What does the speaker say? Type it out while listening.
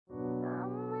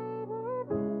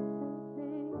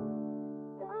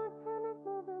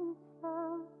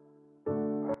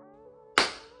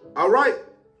All right,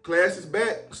 class is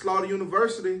back. Slaughter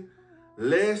University.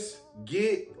 Let's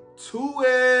get to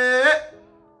it.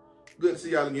 Good to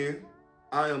see y'all again.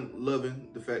 I am loving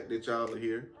the fact that y'all are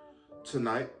here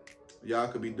tonight. Y'all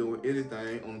could be doing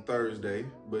anything on Thursday,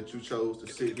 but you chose to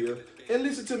sit here and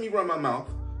listen to me run my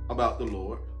mouth about the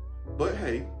Lord. But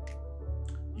hey,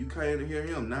 you came to hear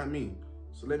him, not me.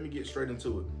 So let me get straight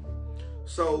into it.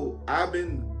 So I've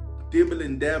been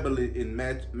dibbling dabbling in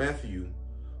Matthew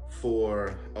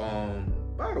for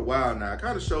about a while now. I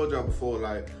kind of showed y'all before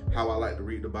like how I like to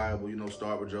read the Bible, you know,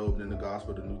 start with Job, then the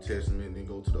Gospel, the New Testament, then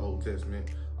go to the Old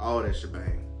Testament, all that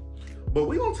shebang. But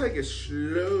we're gonna take it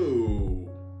slow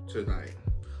tonight.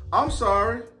 I'm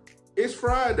sorry, it's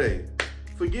Friday.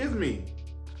 Forgive me.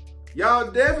 Y'all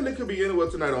definitely could be anywhere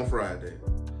tonight on Friday.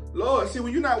 Lord, see,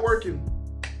 when you're not working,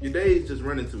 your days just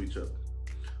run into each other.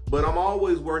 But I'm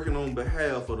always working on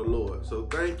behalf of the Lord. So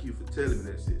thank you for telling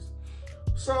me that, sis.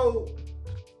 So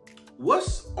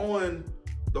what's on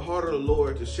the heart of the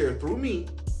Lord to share through me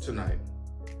tonight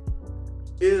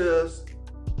is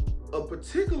a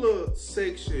particular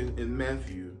section in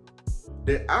Matthew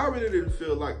that I really didn't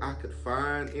feel like I could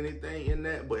find anything in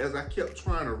that. But as I kept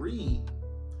trying to read,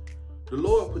 the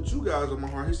Lord put you guys on my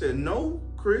heart. He said, no,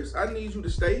 Chris, I need you to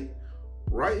stay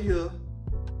right here.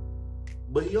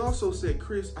 But he also said,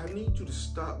 Chris, I need you to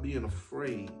stop being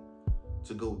afraid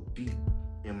to go deep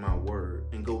in my word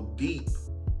and go deep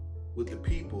with the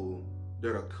people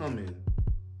that are coming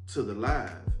to the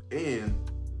live and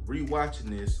rewatching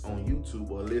this on YouTube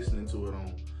or listening to it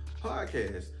on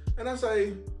podcast. And I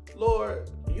say, Lord,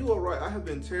 you are right. I have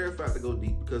been terrified to go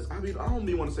deep because I don't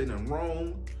even want to say nothing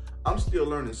wrong. I'm still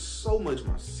learning so much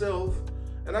myself.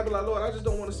 And I'd be like, Lord, I just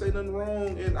don't want to say nothing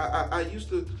wrong. And I used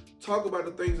to talk about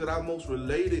the things that I most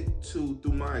related to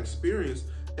through my experience.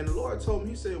 And the Lord told me,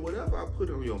 he said, whatever I put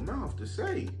in your mouth to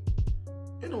say,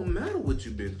 it don't matter what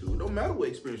you've been through. It don't matter what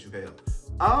experience you have.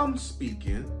 I'm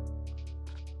speaking,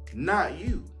 not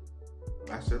you.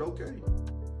 I said, okay,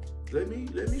 let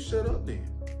me shut up then.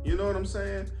 You know what I'm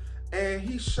saying? And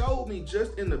he showed me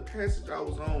just in the passage I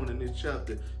was on in this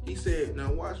chapter, he said,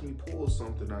 now watch me pull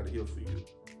something out of here for you.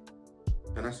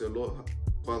 And I said, Lord,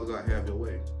 Father God, have your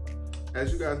way.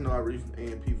 As you guys know, I read from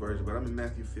AMP version, but I'm in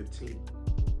Matthew 15.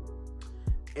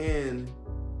 And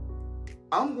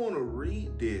I'm going to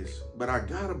read this, but I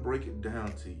got to break it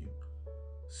down to you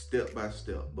step by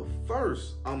step. But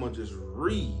first, I'm going to just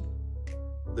read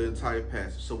the entire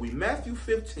passage. So we Matthew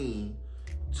 15,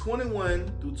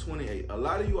 21 through 28. A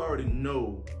lot of you already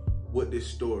know what this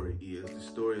story is. This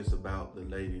story is about the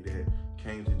lady that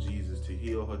came to Jesus to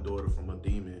heal her daughter from a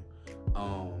demon.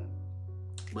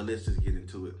 But let's just get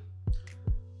into it.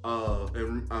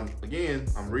 And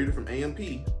I'm reading from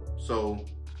AMP. So,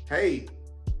 hey,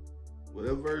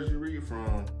 whatever version you read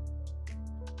from,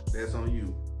 that's on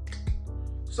you.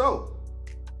 So,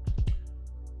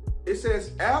 it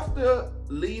says, after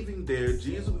leaving there,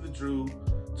 Jesus withdrew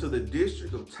to the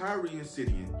district of Tyre and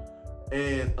Sidon,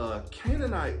 and a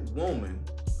Canaanite woman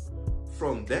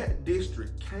from that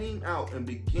district came out and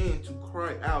began to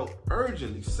cry out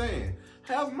urgently, saying,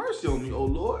 have mercy on me, O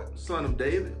Lord, Son of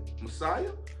David,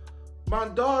 Messiah. My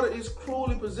daughter is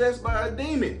cruelly possessed by a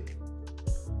demon.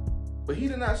 But he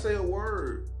did not say a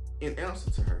word in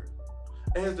answer to her.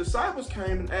 And his disciples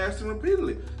came and asked him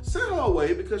repeatedly, send her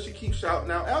away because she keeps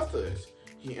shouting out after us.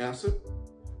 He answered,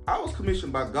 I was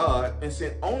commissioned by God and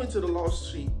sent only to the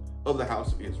lost sheep of the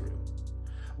house of Israel.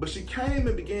 But she came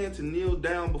and began to kneel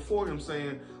down before him,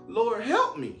 saying, Lord,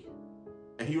 help me.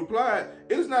 And he replied,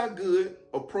 it is not good,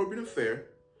 appropriate, and fair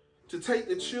to take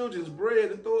the children's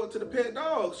bread and throw it to the pet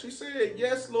dogs. She said,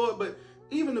 yes, Lord, but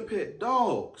even the pet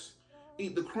dogs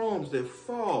eat the crumbs that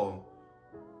fall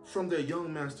from their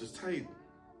young master's table.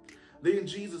 Then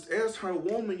Jesus asked her,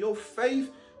 woman, your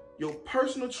faith, your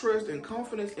personal trust and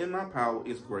confidence in my power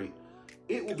is great.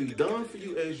 It will be done for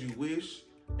you as you wish.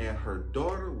 And her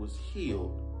daughter was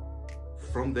healed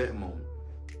from that moment.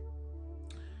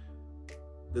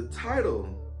 The title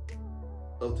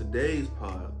of today's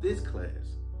part of this class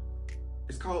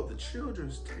is called The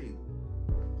Children's Table.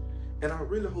 And I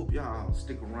really hope y'all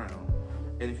stick around.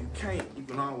 And if you can't, you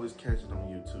can always catch it on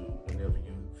YouTube whenever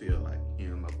you feel like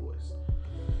hearing my voice.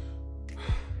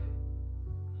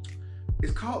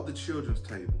 It's called The Children's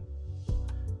Table.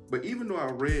 But even though I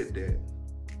read that,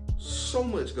 so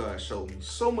much God showed me,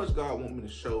 so much God wants me to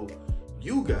show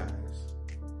you guys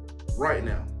right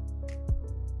now.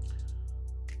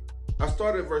 I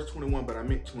started at verse 21, but I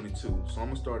meant 22. So I'm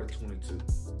going to start at 22.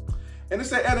 And it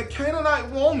said, and a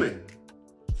Canaanite woman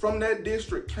from that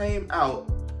district came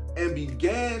out and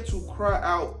began to cry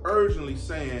out urgently,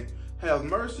 saying, have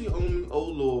mercy on me, O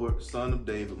Lord, Son of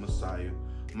David, Messiah.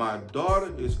 my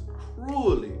daughter is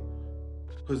cruelly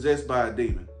possessed by a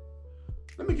demon.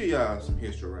 Let me give y'all some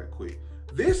history right quick.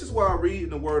 This is why reading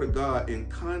the word of God in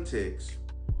context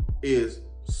is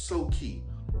so key.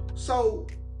 So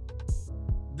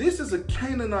this is a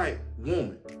Canaanite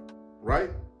woman,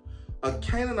 right? A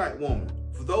Canaanite woman.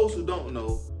 For those who don't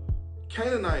know,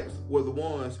 Canaanites were the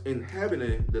ones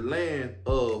inhabiting the land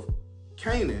of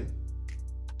Canaan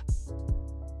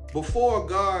before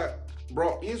God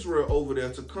brought Israel over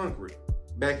there to conquer it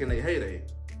back in their heyday.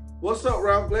 What's up,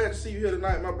 Ralph? Glad to see you here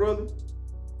tonight, my brother.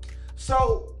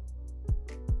 So,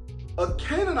 a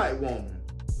Canaanite woman,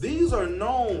 these are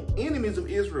known enemies of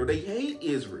Israel. They hate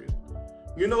Israel.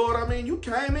 You know what I mean? You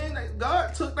came in,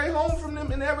 God took their home from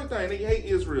them and everything. They hate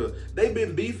Israel. They've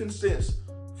been beefing since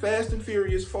Fast and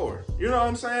Furious 4. You know what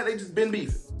I'm saying? They just been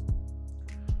beefing.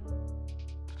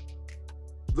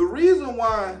 The reason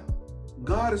why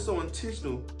God is so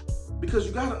intentional, because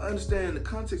you got to understand the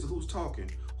context of who's talking.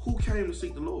 Who came to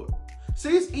seek the Lord?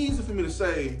 See, it's easy for me to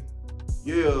say,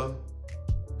 yeah,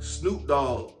 Snoop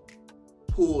Dogg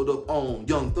pulled up on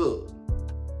Young Thug.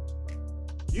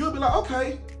 You'll be like,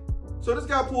 okay, so this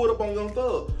guy pulled up on Young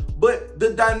Thug. But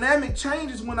the dynamic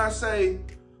changes when I say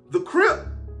the Crip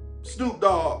Snoop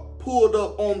Dogg pulled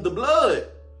up on the Blood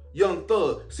Young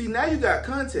Thug. See, now you got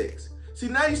context. See,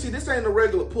 now you see this ain't a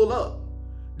regular pull up.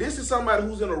 This is somebody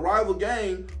who's in a rival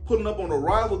gang, pulling up on a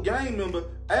rival gang member,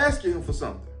 asking him for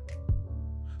something.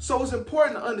 So it's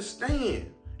important to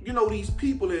understand, you know, these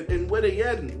people and where they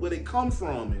at and where they come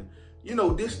from and, you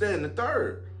know, this, that, and the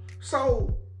third.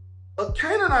 So a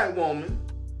Canaanite woman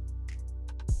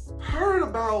heard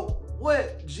about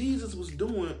what Jesus was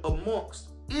doing amongst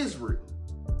Israel.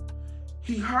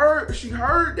 She heard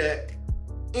that,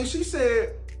 and she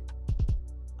said,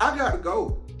 I gotta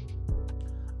go.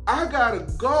 I gotta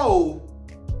go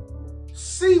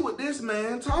see what this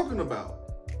man talking about.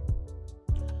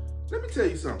 Let me tell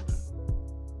you something.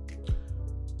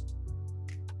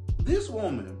 This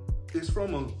woman is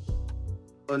from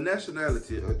a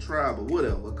nationality, a tribe, or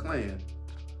whatever, a clan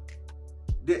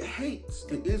that hates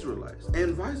the Israelites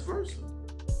and vice versa.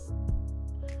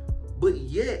 But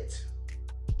yet,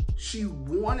 she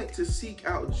wanted to seek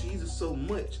out Jesus so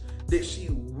much that she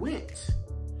went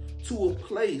to a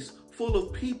place full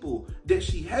of people that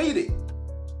she hated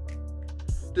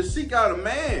to seek out a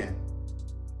man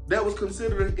that was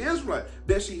considered an Israelite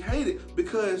that she hated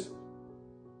because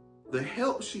the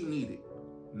help she needed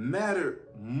mattered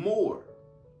more.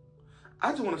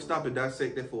 I just want to stop and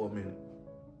dissect that for a minute.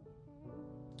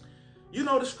 You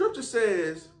know, the scripture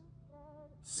says,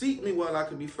 seek me while I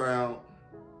can be found.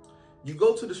 You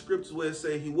go to the scriptures where it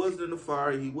says he wasn't in the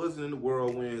fire, he wasn't in the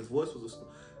whirlwind, his voice was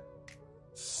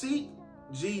a... Seek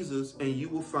Jesus and you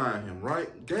will find him, right?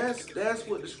 That's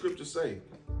what the scriptures say.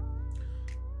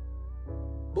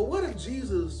 But what if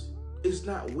Jesus is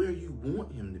not where you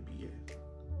want him to be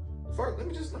at? First, let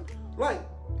me just, like,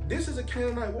 this is a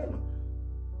Canaanite woman.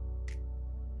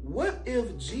 What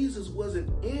if Jesus wasn't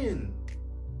in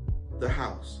the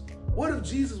house? What if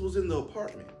Jesus was in the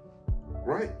apartment,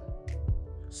 right?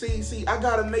 See, I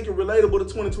gotta make it relatable to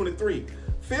 2023.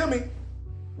 Feel me?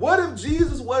 What if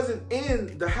Jesus wasn't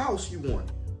in the house you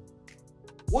wanted?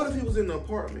 What if he was in the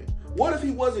apartment? What if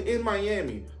he wasn't in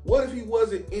Miami? What if he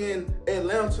wasn't in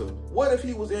Atlanta? What if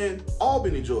he was in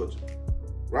Albany, Georgia?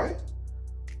 Right?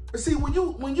 But see, when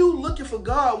you looking for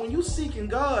God, when you seeking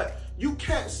God, you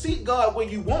can't seek God where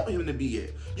you want him to be at.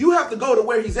 You have to go to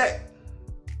where he's at.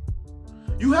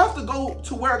 You have to go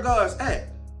to where God's at.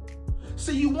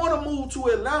 See, you want to move to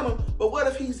Atlanta, but what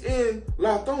if he's in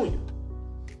Lithonia?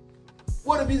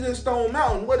 What if he's in Stone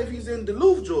Mountain? What if he's in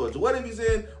Duluth, Georgia? What if he's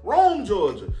in Rome,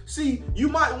 Georgia? See, you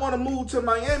might want to move to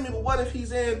Miami, but what if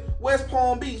he's in West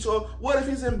Palm Beach? Or what if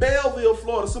he's in Belleville,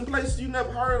 Florida, some places you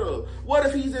never heard of? What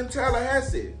if he's in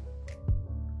Tallahassee?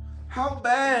 How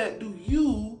bad do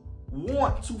you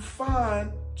want to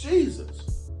find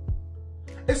Jesus?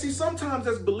 And see, sometimes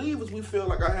as believers, we feel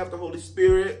like I have the Holy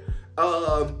Spirit,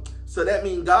 so that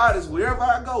means God is wherever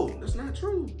I go. That's not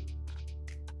true.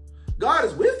 God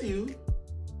is with you,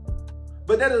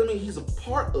 but that doesn't mean he's a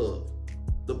part of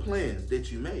the plans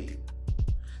that you made.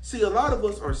 See, a lot of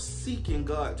us are seeking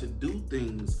God to do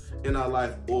things in our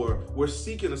life, or we're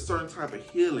seeking a certain type of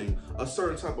healing, a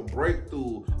certain type of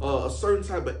breakthrough, a certain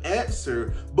type of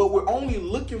answer, but we're only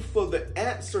looking for the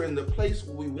answer in the place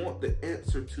where we want the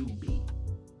answer to be.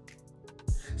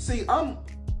 See, I'm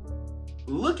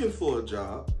looking for a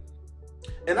job,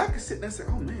 and I can sit there and say,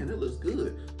 oh man, that looks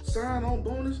good. Sign-on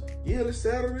bonus, yearly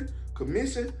salary,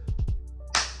 commission,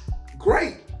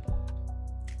 great.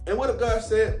 And what if God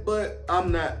said, but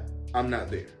I'm not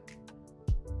there?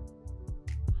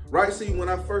 right? See, when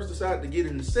I first decided to get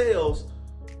into sales,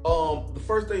 the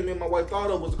first thing me and my wife thought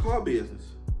of was the car business,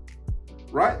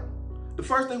 right? The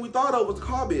first thing we thought of was the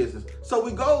car business. So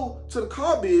we go to the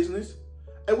car business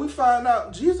and we find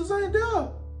out Jesus ain't there.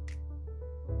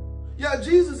 Yeah,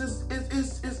 Jesus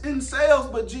is in sales,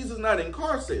 but Jesus not in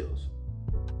car sales.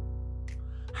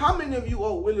 How many of you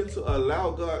are willing to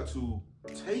allow God to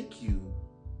take you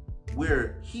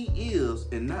where he is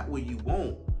and not where you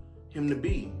want him to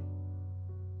be?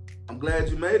 I'm glad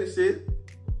you made it, sis.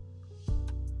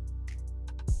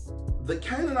 The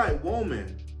Canaanite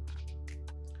woman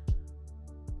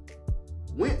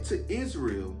went to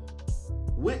Israel,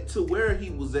 went to where he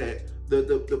was at,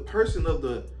 the person of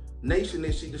the nation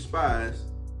that she despised,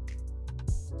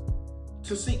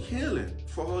 to seek healing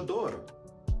for her daughter,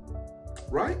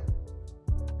 right?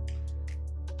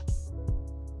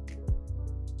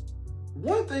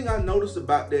 One thing I noticed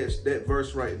about that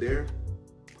verse right there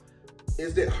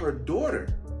is that her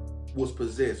daughter was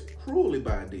possessed cruelly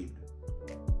by a demon.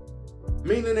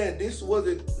 Meaning that this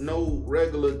wasn't no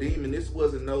regular demon. This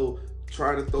wasn't no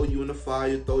try to throw you in the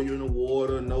fire, throw you in the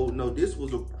water. No, this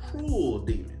was a cruel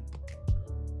demon.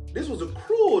 This was a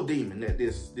cruel demon that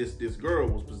this girl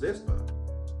was possessed by.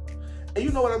 And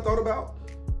you know what I thought about?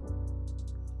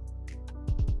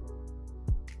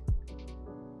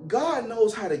 God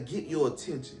knows how to get your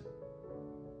attention.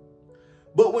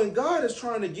 But when God is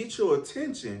trying to get your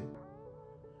attention,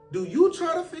 do you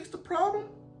try to fix the problem?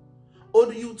 Or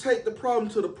do you take the problem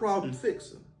to the problem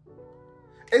fixer?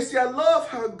 And see, I love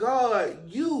how God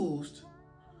used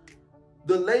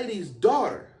the lady's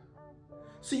daughter.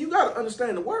 See, you got to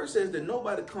understand, the word says that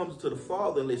nobody comes to the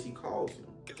Father unless he calls him.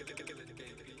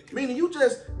 Meaning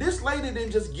this lady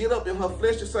didn't just get up in her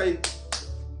flesh and say,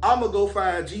 I'm going to go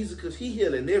find Jesus because he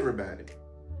healing everybody.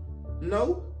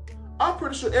 No. I'm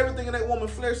pretty sure everything in that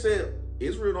woman's flesh said,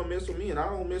 Israel don't mess with me and I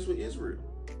don't mess with Israel.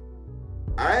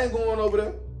 I ain't going over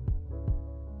there.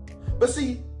 But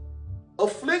see,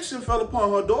 affliction fell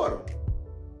upon her daughter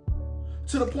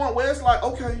to the point where it's like,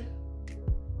 okay,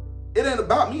 it ain't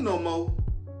about me no more.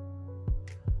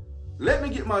 Let me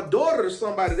get my daughter to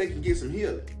somebody that can get some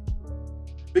healing.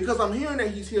 Because I'm hearing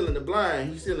that he's healing the blind,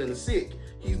 he's healing the sick,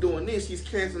 he's doing this, he's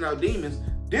casting out demons.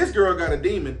 This girl got a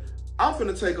demon. I'm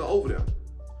finna take her over there.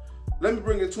 Let me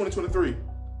bring it to 2023.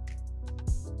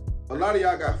 A lot of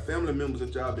y'all got family members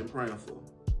that y'all been praying for.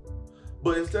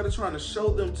 But instead of trying to show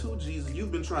them to Jesus,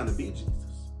 you've been trying to be Jesus.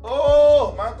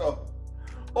 Oh, my God.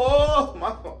 Oh, my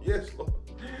God. Yes, Lord.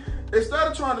 Instead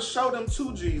of trying to show them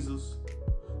to Jesus,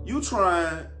 you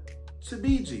trying to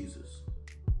be Jesus.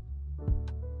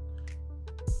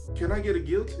 Can I get a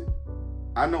guilty?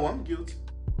 I know I'm guilty.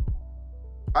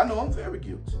 I know I'm very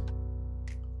guilty.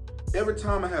 Every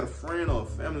time I had a friend or a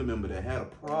family member that had a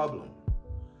problem,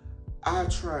 I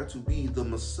tried to be the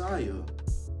Messiah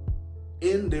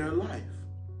in their life.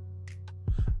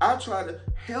 I try to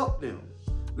help them.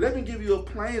 Let me give you a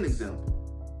plain example.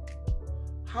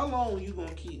 How long are you going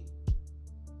to keep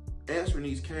answering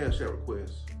these cash out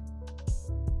requests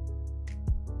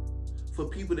for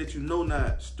people that you know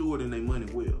not stewarding their money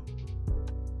well?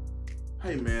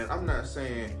 Hey man, I'm not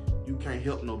saying you can't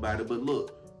help nobody, but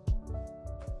look,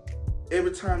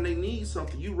 every time they need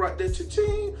something, you write that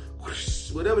cha-ching,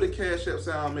 whoosh, whatever the cash app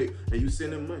sound make, and you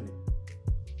send them money.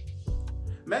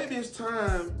 Maybe it's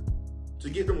time to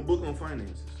get them a book on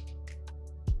finances.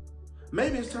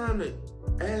 Maybe it's time to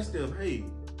ask them, hey,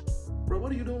 bro,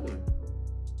 what are you doing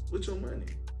with your money?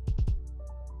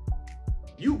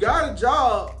 You got a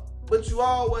job, but you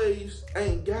always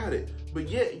ain't got it. But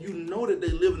yet you know that they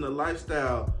living a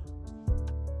lifestyle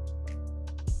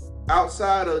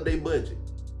outside of their budget.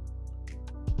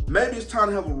 Maybe it's time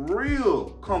to have a real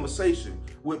conversation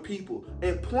with people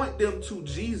and point them to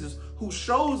Jesus, who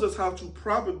shows us how to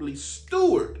properly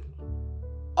steward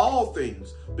all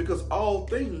things, because all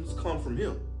things come from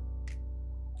him.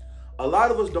 A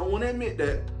lot of us don't want to admit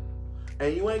that,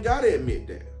 and you ain't got to admit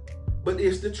that, but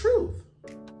it's the truth.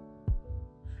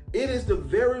 It is the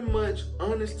very much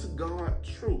honest to God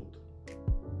truth.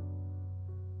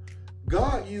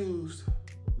 God used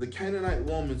the Canaanite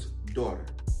woman's daughter.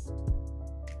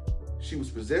 She was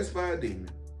possessed by a demon.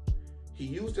 He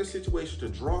used that situation to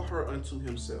draw her unto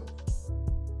himself.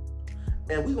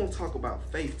 And we're going to talk about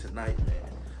faith tonight, man.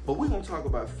 But we're going to talk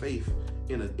about faith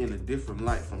in a different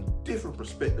light, from different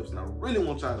perspectives. And I really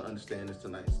want y'all to understand this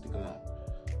tonight. Stick along.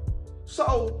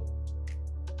 So,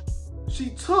 she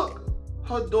took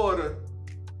her daughter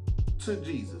to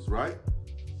Jesus, right?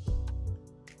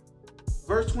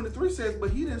 Verse 23 says,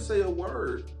 but he didn't say a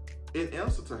word in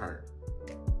answer to her.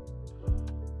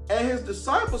 And his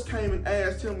disciples came and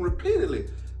asked him repeatedly,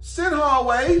 send her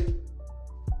away.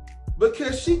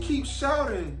 because she keeps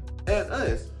shouting at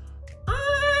us.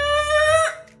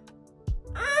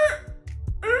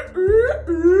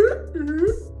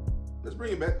 Let's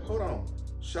bring it back. Hold on.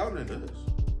 Shouting at us.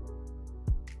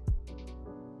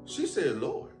 She said,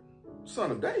 Lord, Son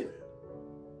of David,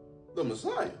 the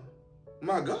Messiah,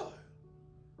 my God.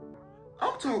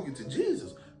 I'm talking to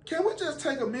Jesus. Can we just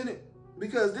take a minute?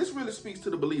 Because this really speaks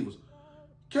to the believers.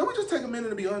 Can we just take a minute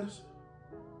to be honest?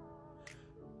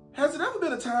 Has it ever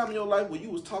been a time in your life where you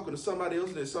was talking to somebody else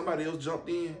and then somebody else jumped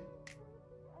in?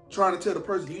 Trying to tell the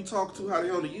person you talk to how the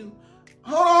hell are you?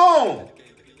 Hold on.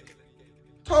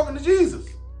 Talking to Jesus.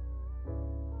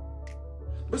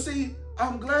 But see,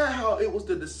 I'm glad how it was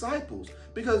the disciples,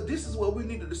 because this is what we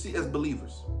needed to see as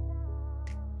believers.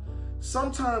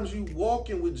 Sometimes you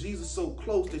walking with Jesus so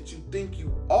close that you think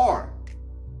you are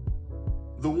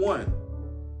the one.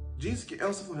 Jesus can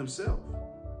answer for himself.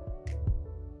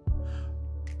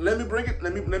 Let me bring it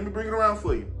around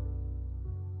for you.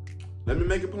 Let me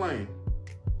make it plain.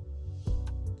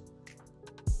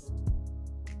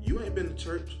 You ain't been to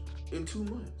church in 2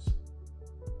 months.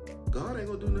 God ain't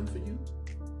gonna do nothing for you.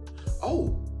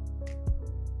 Oh,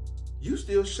 you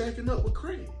still shacking up with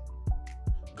Craig.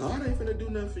 God ain't finna do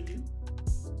nothing for you.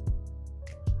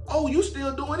 Oh, you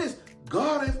still doing this.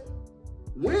 God ain't.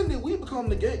 When did we become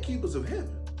the gatekeepers of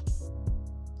heaven?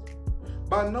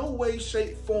 By no way,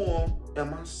 shape, form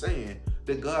am I saying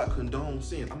that God condones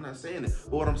sin. I'm not saying it.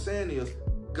 But what I'm saying is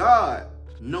God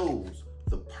knows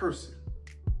the person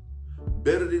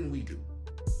better than we do.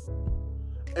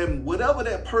 And whatever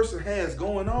that person has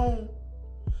going on,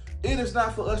 it is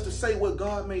not for us to say what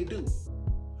God may do.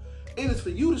 It is for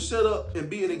you to shut up and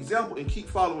be an example and keep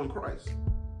following Christ.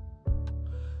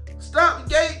 Stop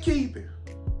gatekeeping.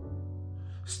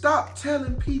 Stop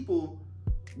telling people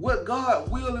what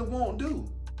God will and won't do.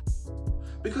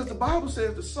 Because the Bible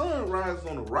says the sun rises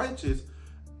on the righteous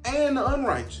and the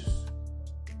unrighteous.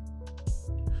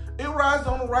 It rises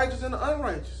on the righteous and the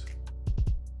unrighteous.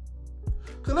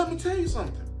 Because let me tell you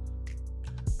something.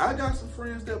 I got some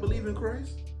friends that believe in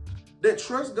Christ, that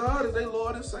trust God as their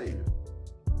Lord and Savior.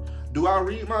 Do I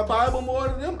read my Bible more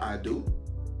than them? I do.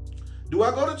 Do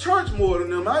I go to church more than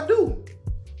them? I do.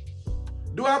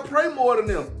 Do I pray more than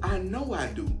them? I know I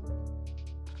do.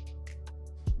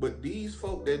 But these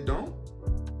folk that don't,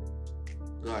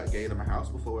 God gave them a house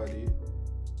before I did.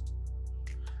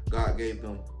 God gave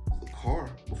them a car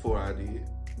before I did.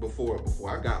 Before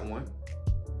I got one.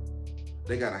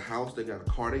 They got a house, they got a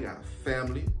car, they got a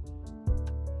family.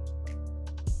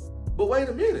 But wait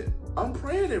a minute. I'm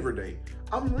praying every day.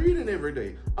 I'm reading every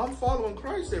day. I'm following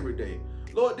Christ every day.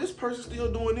 Lord, this person's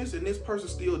still doing this and this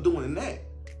person's still doing that.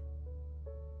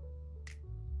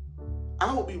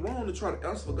 I would be wrong to try to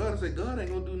answer for God and say, God ain't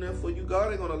going to do nothing for you.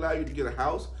 God ain't going to allow you to get a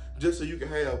house just so you can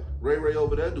have Ray Ray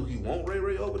over there. Do he want Ray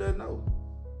Ray over there? No.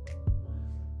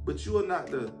 But you are not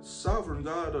the sovereign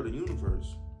God of the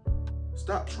universe.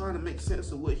 Stop trying to make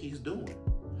sense of what he's doing.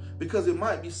 Because it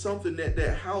might be something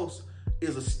that house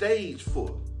is a stage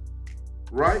for,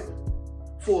 right?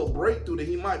 For a breakthrough that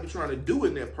he might be trying to do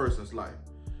in that person's life.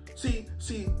 See,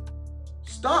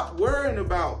 stop worrying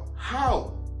about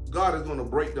how God is going to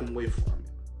break them away from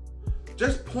it.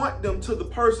 Just point them to the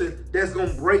person that's going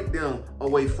to break them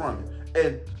away from it.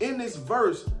 And in this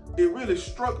verse, it really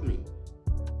struck me.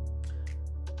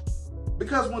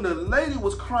 Because when the lady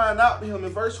was crying out to him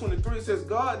in verse 23, it says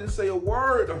God didn't say a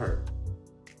word to her.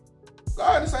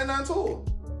 God didn't say nothing to her.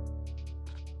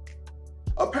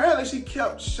 Apparently, she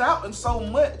kept shouting so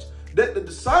much that the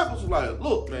disciples were like,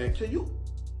 look, man, can you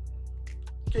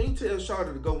tell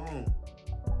Shawty to go home?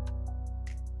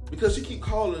 Because she keep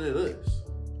calling at us.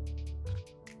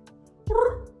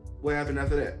 What happened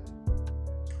after that?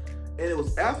 And it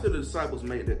was after the disciples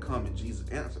made that comment, Jesus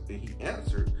answered. And he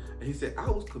answered, and he said, I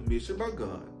was commissioned by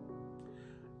God,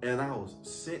 and I was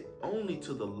sent only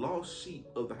to the lost sheep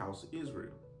of the house of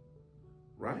Israel.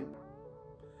 Right?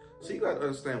 So you got to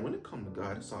understand, when it comes to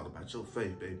God, it's all about your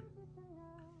faith, baby.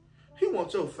 He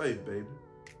wants your faith, baby.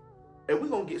 And we're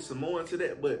going to get some more into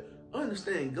that, but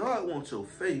understand, God wants your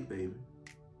faith, baby.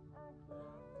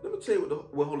 Let me tell you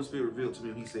what Holy Spirit revealed to me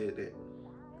when he said that.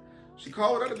 She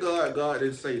called out to God. God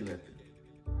didn't say nothing.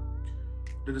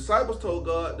 The disciples told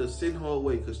God to send her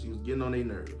away because she was getting on their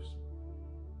nerves.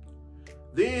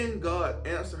 Then God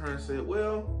answered her and said,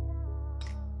 well,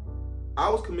 I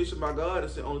was commissioned by God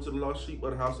and sent only to the lost sheep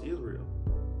of the house of Israel.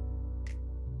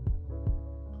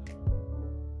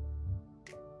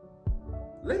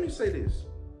 Let me say this.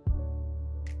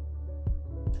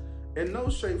 In no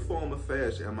shape, form, or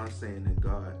fashion am I saying that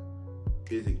God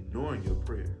is ignoring your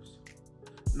prayers.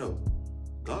 No,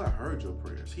 God heard your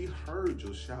prayers. He heard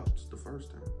your shouts the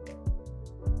first time.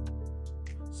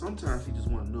 Sometimes he just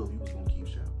want to know if you was going to keep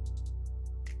shouting.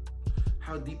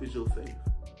 How deep is your faith?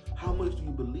 How much do you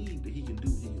believe that he can do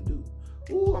what he can do?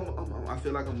 Ooh, I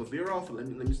feel like I'm going to veer off. Let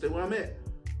me stay where I'm at.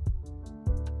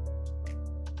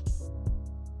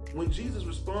 When Jesus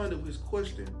responded with his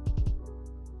question,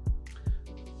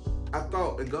 I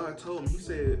thought that God told him, he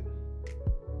said,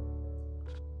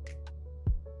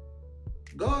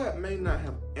 God may not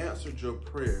have answered your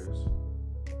prayers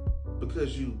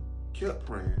because you kept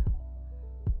praying,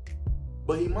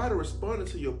 but he might have responded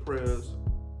to your prayers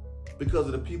because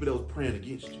of the people that was praying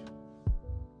against you.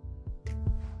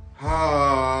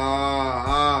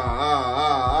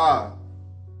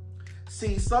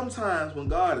 See, sometimes when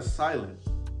God is silent,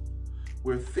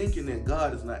 we're thinking that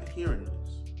God is not hearing us.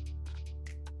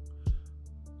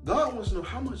 God wants to know,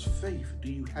 how much faith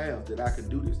do you have that I can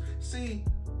do this? See,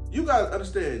 you got to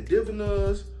understand,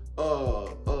 diviners,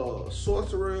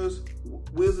 sorcerers,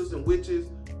 wizards and witches,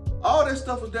 all that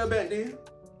stuff was there back then.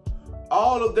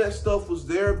 All of that stuff was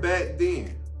there back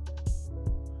then.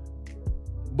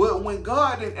 But when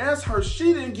God didn't answer her,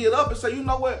 she didn't get up and say, you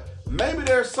know what? Maybe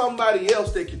there's somebody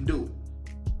else that can do it.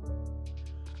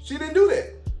 She didn't do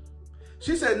that.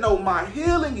 She said, no, my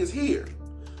healing is here.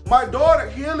 My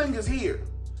daughter's healing is here.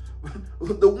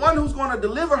 The one who's going to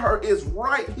deliver her is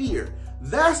right here.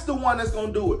 That's the one that's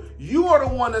going to do it. You are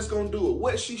the one that's going to do it.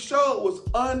 What she showed was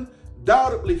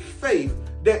undoubtedly faith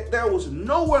that there was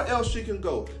nowhere else she can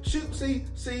go. See,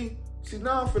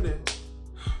 now I'm finna,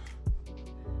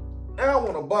 now I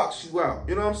want to box you out.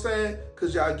 You know what I'm saying?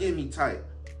 Because y'all get me tight.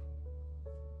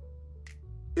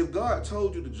 If God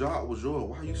told you the job was yours,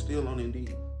 why are you still on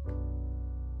Indeed?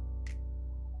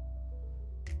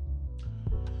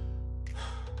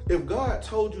 If God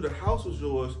told you the house was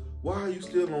yours, why are you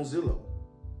still on Zillow?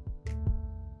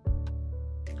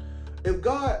 If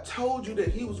God told you that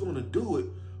he was going to do it,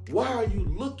 why are you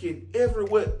looking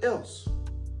everywhere else?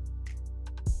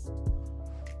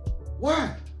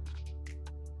 Why?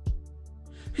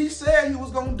 He said he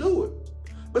was going to do it.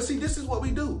 But see, this is what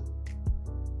we do.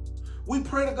 We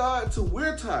pray to God till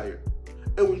we're tired.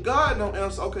 And when God don't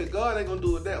answer, okay, God ain't going to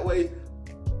do it that way.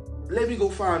 Let me go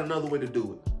find another way to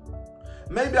do it.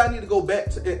 Maybe I need to go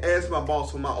back and ask my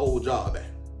boss for my old job back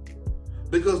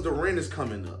because the rent is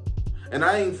coming up and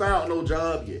I ain't found no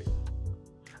job yet.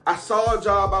 I saw a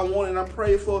job I wanted and I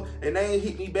prayed for and they ain't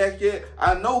hit me back yet.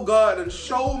 I know God done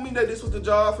showed me that this was the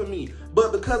job for me,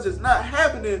 but because it's not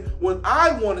happening when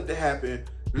I want it to happen,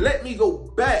 let me go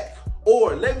back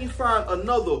or let me find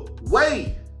another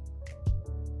way.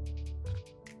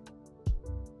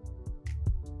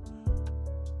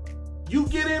 You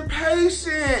get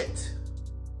impatient.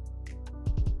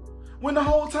 When the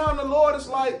whole time the Lord is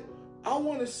like, I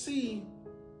want to see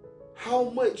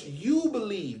how much you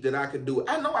believe that I can do it.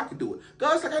 I know I can do it.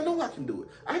 God's like, I know I can do it.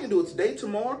 I can do it today,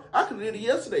 tomorrow. I can do it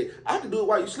yesterday. I can do it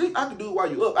while you sleep. I can do it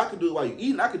while you up. I can do it while you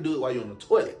eating. I can do it while you're on the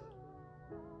toilet.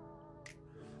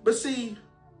 But see,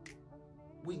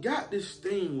 we got this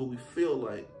thing where we feel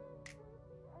like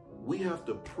we have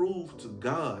to prove to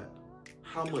God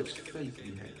how much faith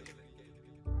we have.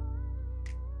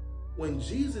 When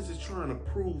Jesus is trying to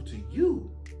prove to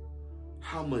you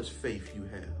how much faith you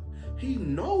have, he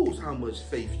knows how much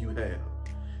faith you have.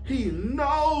 He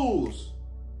knows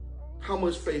how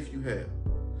much faith you have.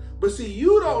 But see,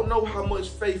 you don't know how much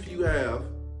faith you have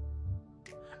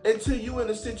until you're in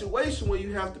a situation where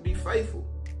you have to be faithful.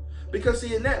 Because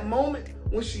see, in that moment,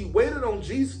 when she waited on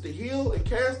Jesus to heal and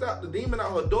cast out the demon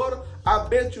out of her daughter, I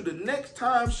bet you the next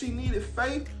time she needed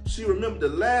faith, she remembered the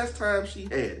last time she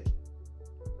had it.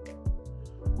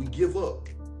 We give up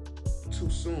too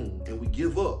soon and we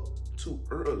give up too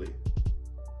early.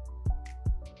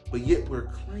 But yet we're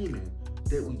claiming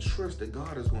that we trust that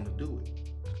God is going to do it.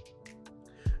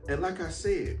 And like I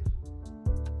said,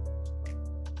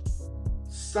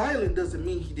 silent doesn't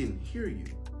mean he didn't hear you.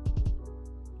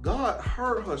 God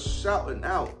heard her shouting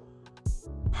out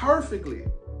perfectly.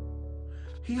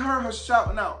 He heard her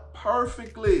shouting out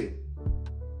perfectly.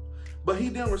 But he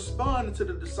didn't respond until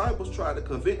the disciples tried to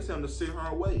convince him to send her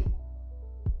away.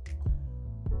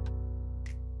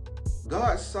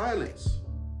 God's silence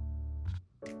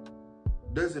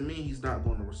doesn't mean he's not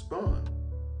going to respond.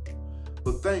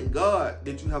 But thank God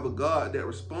that you have a God that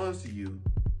responds to you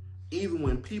even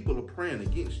when people are praying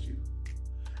against you.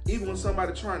 Even when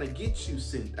somebody trying to get you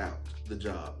sent out the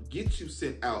job, get you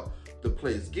sent out the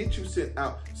place, get you sent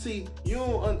out. See, you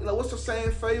don't, what's the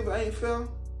saying, favor ain't fair?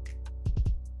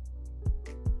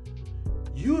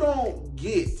 You don't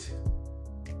get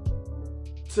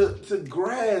to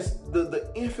grasp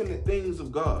the infinite things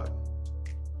of God.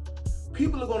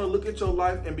 People are going to look at your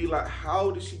life and be like,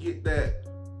 how did she get that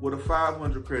with a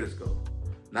 500 credit score?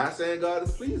 Not saying God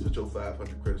is pleased with your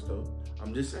 500 credit score.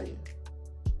 I'm just saying.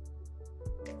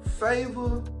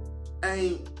 Favor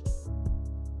ain't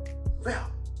fair.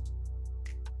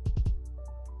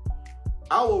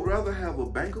 I would rather have a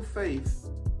bank of faith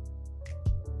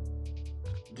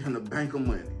than a bank of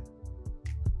money.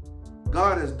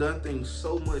 God has done things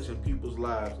so much in people's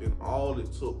lives, and all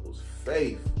it took was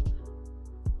faith.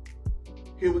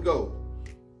 Here we go.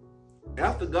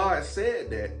 After God said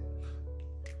that,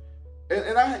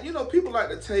 and I, you know, people like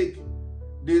to take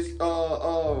this,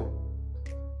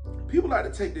 people like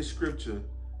to take this scripture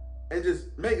and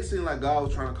just make it seem like God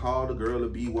was trying to call the girl a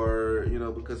B word, you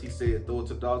know, because he said throw it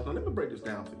to dogs. Now let me break this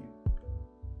down for you.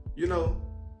 You know,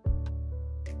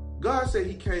 God said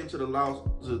he came to the lost,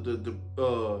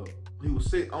 he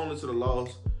was sent only to the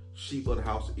lost sheep of the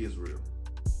house of Israel.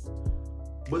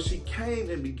 But she came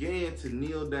and began to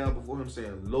kneel down before him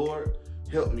saying, Lord,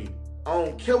 help me. I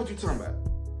don't care what you're talking about.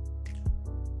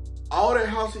 All that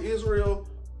house of Israel,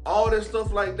 all that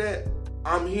stuff like that,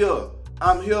 I'm here.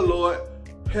 I'm here, Lord.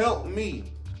 Help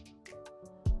me.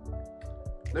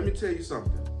 Let me tell you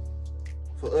something.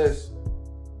 For us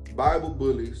Bible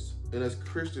bullies and us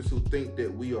Christians who think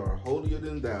that we are holier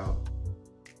than thou,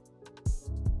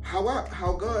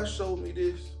 how God showed me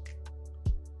this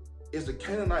is the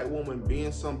Canaanite woman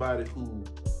being somebody who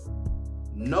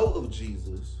know of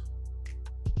Jesus,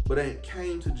 but ain't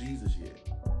came to Jesus yet.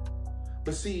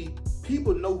 But see,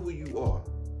 people know who you are.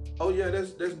 Oh yeah,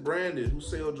 that's Brandon who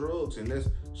sell drugs, and that's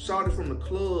Shawty from the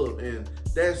club, and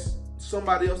that's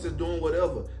somebody else that's doing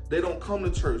whatever. They don't come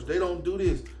to church. They don't do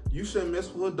this. You shouldn't mess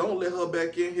with her. Don't let her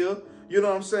back in here. You know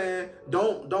what I'm saying?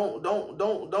 Don't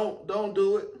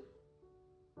do it.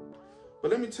 But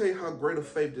let me tell you how great a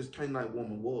faith this Canaanite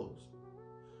woman was.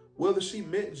 Whether she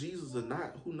met Jesus or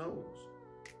not, who knows?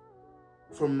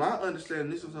 From my understanding,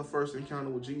 this was her first encounter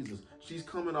with Jesus. She's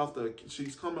coming off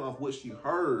what she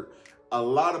heard a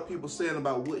lot of people saying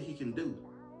about what he can do.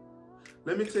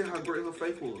 Let me tell you how great her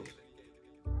faith was.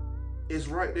 It's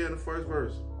right there in the first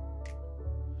verse.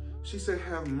 She said,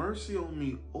 have mercy on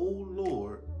me, O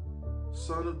Lord,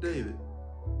 Son of David,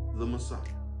 the Messiah.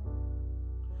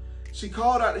 She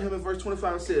called out to him in verse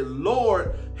 25 and said,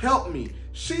 Lord, help me.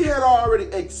 She had already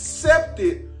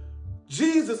accepted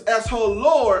Jesus as her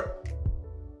Lord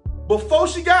before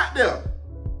she got there.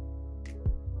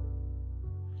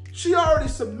 She already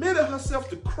submitted herself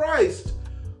to Christ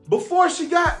before she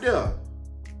got there.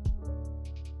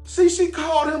 See, she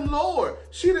called him Lord.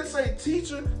 She didn't say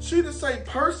teacher. She didn't say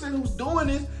person who's doing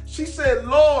this. She said,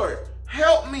 Lord,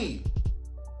 help me.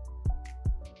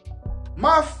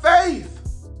 My faith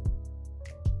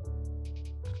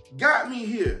got me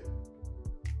here.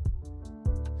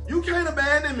 You can't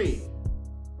abandon me.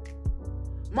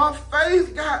 My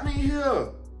faith got me here.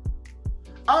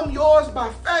 I'm yours by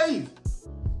faith.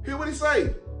 Hear what he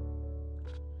say?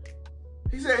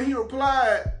 He said, he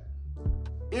replied,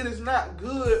 it is not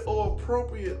good or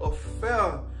appropriate or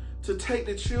fair to take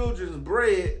the children's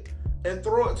bread and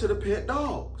throw it to the pet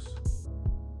dogs.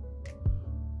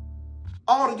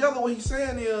 Altogether, what he's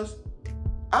saying is,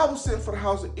 I was sent for the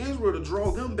house of Israel to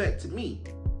draw them back to me.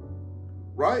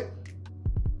 Right?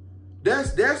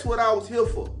 That's what I was here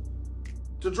for.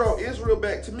 To draw Israel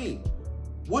back to me.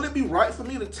 Would it be right for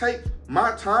me to take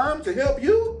my time to help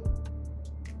you?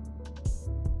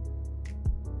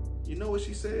 You know what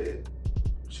she said?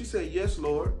 She said, yes,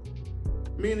 Lord.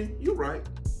 Meaning, you're right.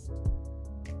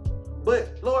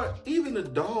 But, Lord, even the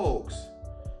dogs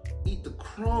eat the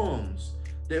crumbs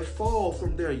that fall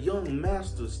from their young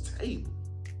master's table.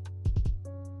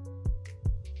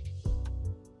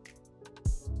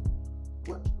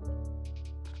 What?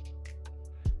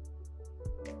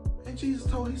 And Jesus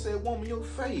told her, he said, woman, your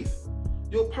faith,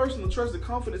 your personal trust and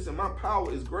confidence in my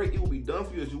power is great. It will be done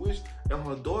for you as you wish. And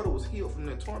her daughter was healed from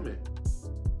that torment.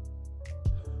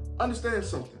 Understand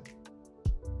something.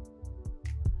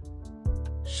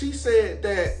 She said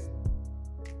that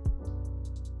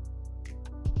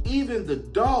even the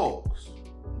dogs,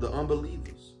 the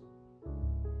unbelievers,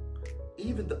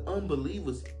 even the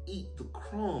unbelievers eat the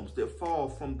crumbs that fall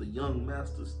from the young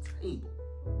master's table,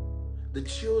 the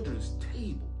children's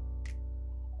table.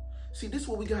 See, this is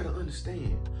what we got to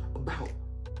understand about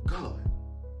God.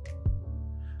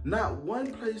 Not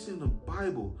one place in the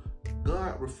Bible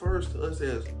God refers to us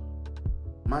as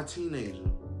my teenager,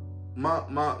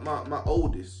 my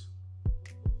oldest.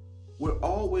 We're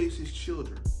always his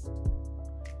children.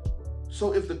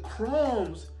 So if the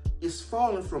crumbs is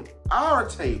falling from our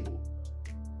table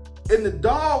and the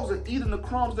dogs are eating the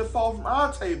crumbs that fall from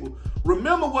our table,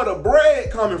 remember where the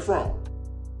bread coming from.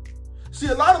 See,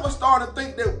 a lot of us started to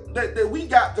think that we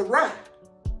got the right.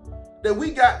 that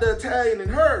we got the Italian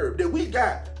and herb, that we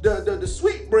got the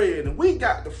sweet bread, and we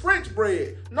got the French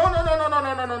bread. No.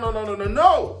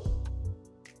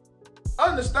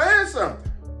 Understand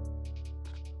something.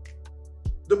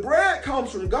 The bread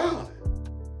comes from God.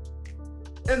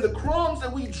 And the crumbs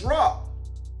that we drop,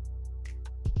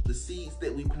 the seeds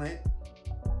that we plant,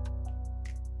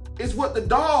 is what the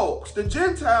dogs, the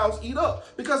Gentiles, eat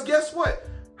up. Because guess what?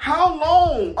 How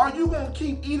long are you going to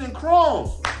keep eating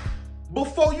crumbs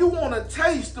before you want to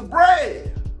taste the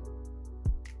bread?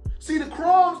 See, the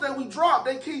crumbs that we drop,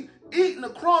 they keep eating the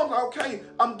crumbs. Okay,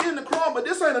 I'm getting the crumb, but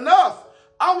this ain't enough.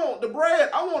 I want the bread.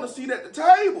 I want to sit at the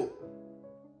table.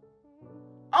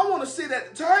 I want to sit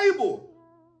at the table.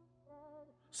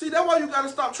 See, that's why you got to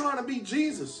stop trying to be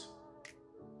Jesus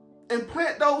and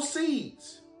plant those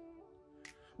seeds.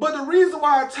 But the reason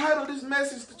why I titled this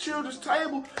message The Children's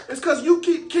Table is because you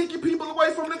keep kicking people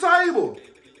away from the table.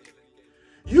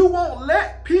 You won't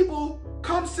let people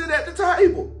come sit at the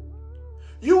table.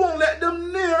 You won't let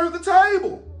them near the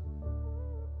table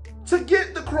to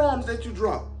get the crumbs that you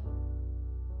drop,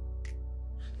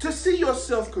 to see your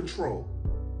self-control,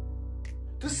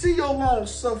 to see your long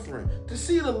suffering, to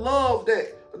see the love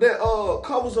that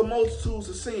covers a multitude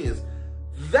of sins.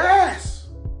 That's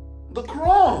the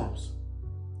crumbs.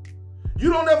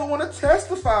 You don't ever want to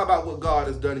testify about what God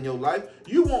has done in your life.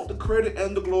 You want the credit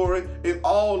and the glory in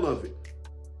all of it.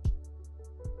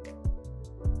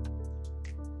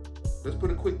 Let's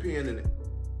put a quick pin in it.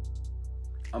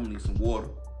 I'm gonna need some water.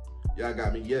 Y'all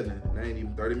got me yelling, and I ain't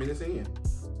even 30 minutes in.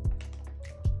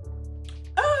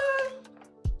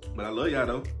 But I love y'all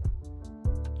though.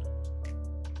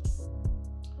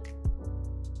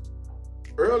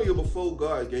 Earlier, before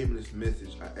God gave me this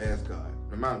message, I asked God,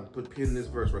 remind me, put a pin in this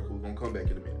verse right quick. We're gonna come back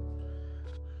in a minute.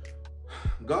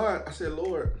 God, I said,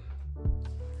 Lord,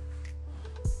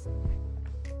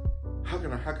 how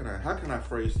can I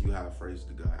phrase to you how I phrase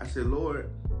to God? I said, Lord,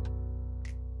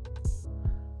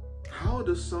 how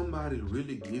does somebody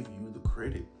really give you the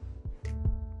credit?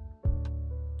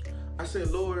 I said,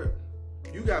 Lord,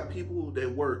 you got people that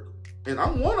work, and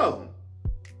I'm one of them.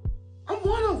 I'm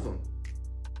one of them.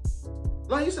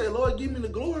 Like you say, Lord, give me the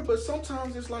glory, but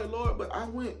sometimes it's like, Lord, but I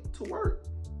went to work.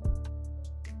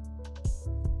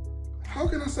 How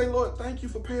can I say, Lord, thank you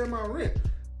for paying my rent?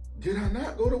 Did I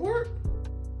not go to work?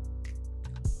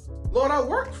 Lord, I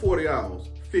worked 40 hours,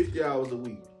 50 hours a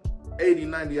week, 80,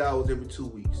 90 hours every 2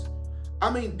 weeks.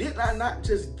 I mean, did I not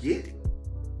just get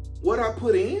what I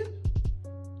put in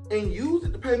and use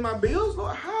it to pay my bills?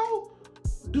 Lord, how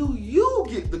do you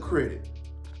get the credit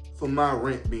for my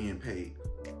rent being paid?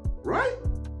 Right?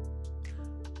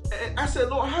 And I said,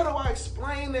 Lord, how do I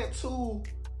explain that to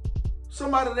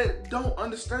somebody that don't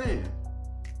understand?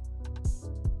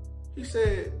 He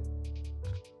said,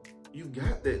 you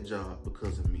got that job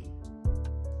because of me.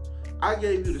 I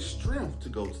gave you the strength to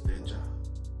go to that job.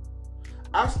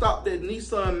 I stopped that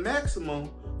Nissan Maxima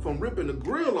from ripping the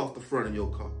grill off the front of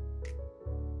your car.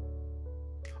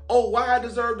 Oh, why I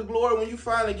deserve the glory when you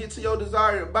finally get to your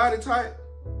desired body type?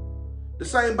 The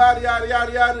same body, yada,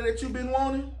 yada, yada, that you've been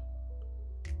wanting?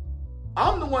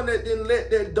 I'm the one that didn't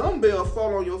let that dumbbell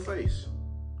fall on your face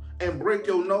and break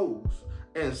your nose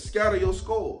and scatter your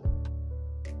skull.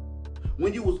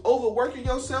 When you was overworking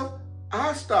yourself,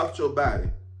 I stopped your body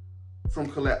from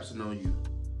collapsing on you.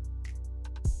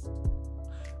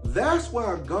 That's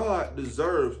why God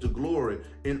deserves the glory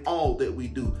in all that we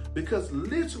do. Because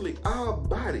literally our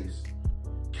bodies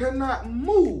cannot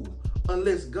move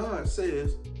unless God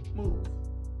says move.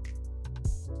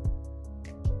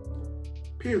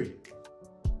 Period.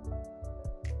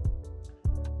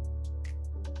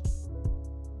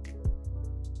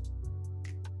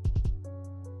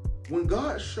 When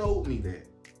God showed me that,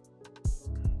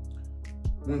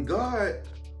 when God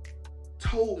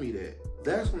told me that,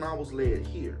 that's when I was led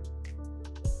here.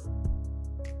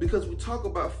 Because we talk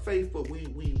about faith, but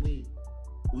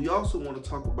we also want to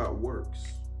talk about works,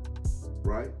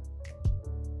 right?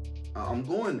 I'm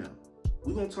going now.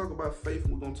 We're going to talk about faith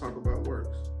and we're going to talk about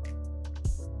works.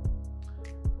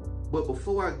 But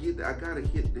before I get there, I got to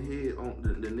hit the head on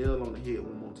the nail on the head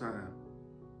one more time.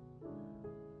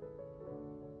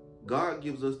 God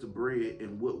gives us the bread,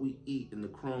 and what we eat and the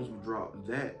crumbs we drop,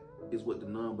 that is what the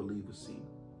non-believers see.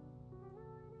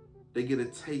 They get a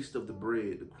taste of the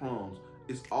bread, the crumbs.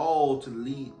 It's all to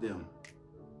lead them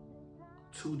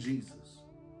to Jesus.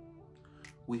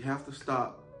 We have to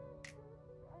stop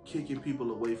kicking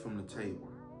people away from the table.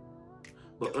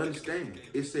 But understand,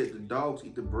 it said the dogs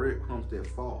eat the breadcrumbs that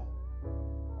fall.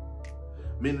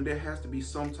 Meaning there has to be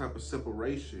some type of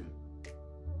separation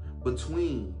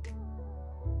between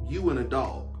you and a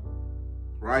dog,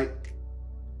 right?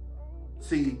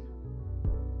 See,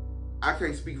 I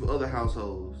can't speak for other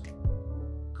households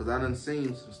because I done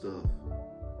seen some stuff.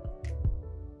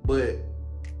 But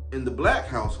in the black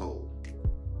household,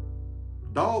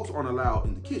 dogs aren't allowed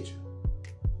in the kitchen,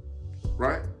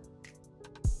 right?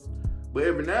 But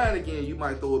every now and again, you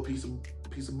might throw a piece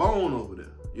of bone over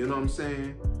there. You know what I'm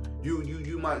saying?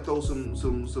 You might throw some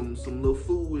little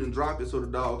food and drop it so the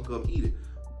dog can come eat it.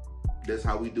 That's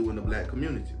how we do in the black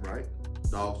community, right?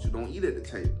 Dogs, you don't eat at the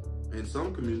table. In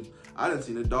some communities, I done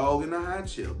seen a dog in a high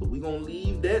chair, but we gonna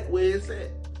leave that where it's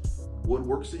at. What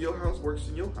works in your house works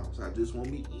in your house. I just won't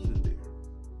be eating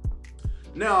there.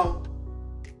 Now,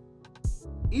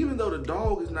 even though the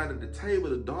dog is not at the table,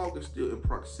 the dog is still in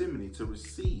proximity to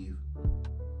receive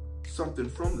something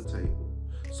from the table.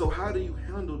 So how do you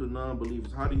handle the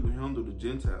non-believers? How do you handle the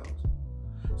Gentiles?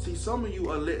 See, some of you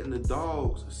are letting the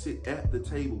dogs sit at the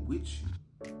table with you.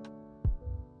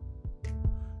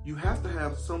 You have to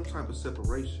have some type of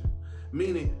separation.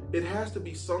 Meaning, it has to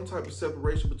be some type of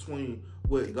separation between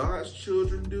what God's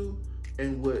children do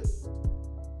and what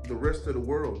the rest of the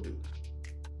world do.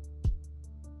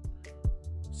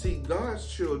 See, God's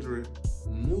children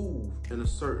move in a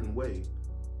certain way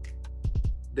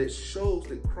that shows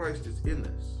that Christ is in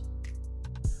us.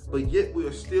 But yet we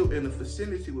are still in the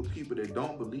vicinity with people that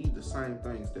don't believe the same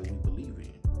things that we believe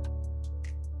in.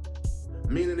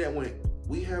 Meaning that when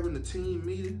we having a team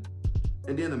meeting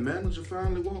and then the manager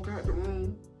finally walk out the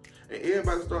room and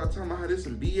everybody start talking about how this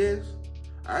some BS,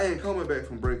 I ain't coming back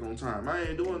from break on time. I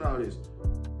ain't doing all this.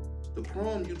 The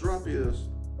crumb you drop is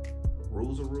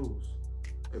rules are rules.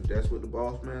 If that's what the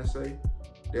boss man say,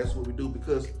 that's what we do,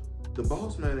 because the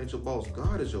boss man ain't your boss.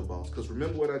 God is your boss. Because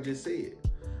remember what I just said.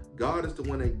 God is the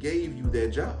one that gave you that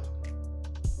job.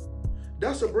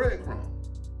 That's a breadcrumb.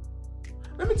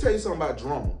 Let me tell you something about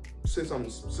drama, since I'm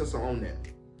on that.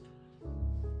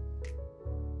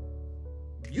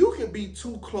 You can be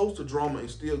too close to drama and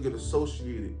still get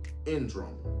associated in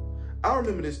drama. I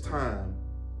remember this time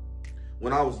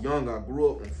when I was young. I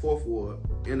grew up in 4th Ward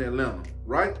in Atlanta,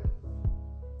 right?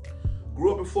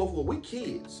 Grew up in 4th Ward. We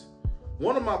kids.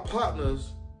 One of my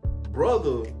partners'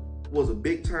 brother was a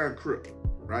big-time Crip,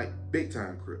 right?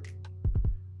 Big-time Crip.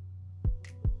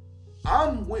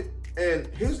 And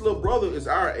his little brother is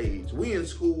our age. We in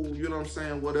school, you know what I'm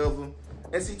saying, whatever.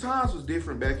 And see, times was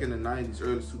different back in the 90s,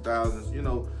 early 2000s. You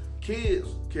know, kids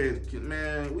can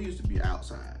man, we used to be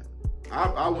outside.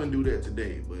 I wouldn't do that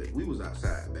today, but we was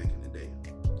outside back in the day.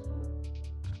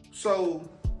 So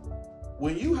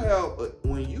when you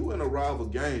in a rival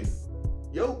game,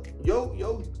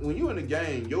 when you in a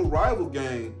game, your rival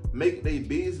gang make it their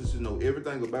business to know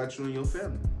everything about you and your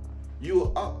family. You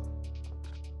are up.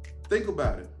 Think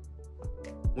about it.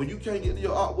 When you can't get to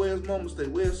your aunt, where's mama stay?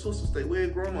 Where's sister stay?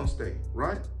 Where's grandma stay?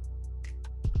 Right?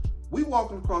 We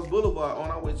walking across Boulevard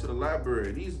on our way to the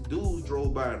library. These dudes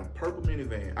drove by in a purple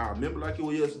minivan. I remember like it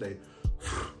was yesterday.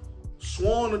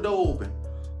 Swung the door open.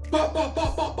 Bop, bop,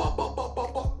 bop, bop, bop, bop, bop,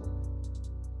 bop, bop.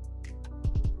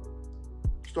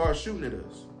 Started shooting at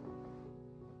us.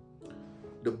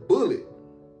 The bullet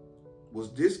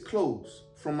was this close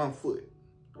from my foot.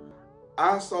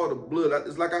 I saw the blood.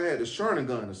 It's like I had a Sherman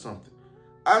gun or something.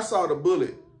 I saw the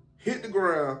bullet hit the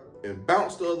ground and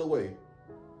bounce the other way.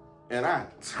 And I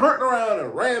turned around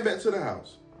and ran back to the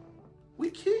house.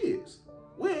 We kids.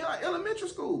 We ain't like elementary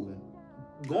school.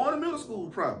 Going to middle school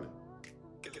probably.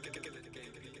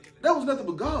 That was nothing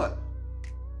but God.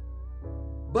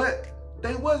 But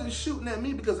they wasn't shooting at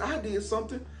me because I did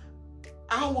something.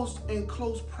 I was in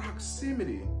close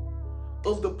proximity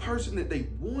of the person that they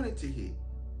wanted to hit.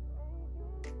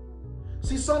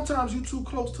 See, sometimes you too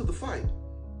close to the fight.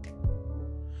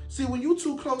 See, when you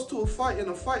too close to a fight and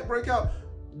a fight break out,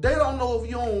 they don't know if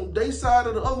you're on their side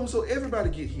or the other one, so everybody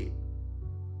get hit.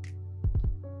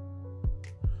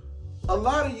 A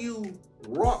lot of you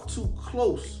rock too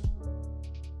close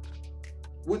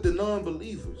with the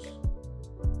non-believers.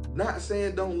 Not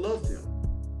saying don't love them,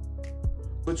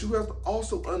 but you have to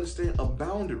also understand a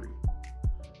boundary.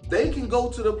 They can go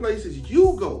to the places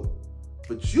you go,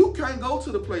 but you can't go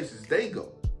to the places they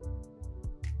go.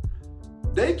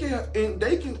 They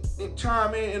can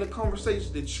chime in a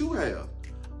conversation that you have,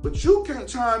 but you can't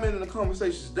chime in the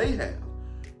conversations they have.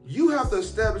 You have to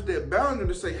establish that boundary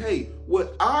to say, hey,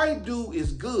 what I do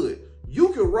is good. You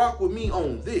can rock with me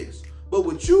on this, but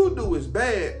what you do is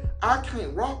bad. I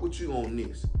can't rock with you on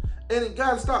this. And it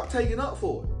got to stop taking up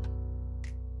for it.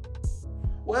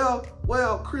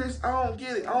 Well, Chris, I don't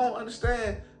get it. I don't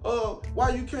understand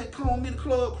why you can't come meet the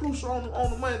Club Crucial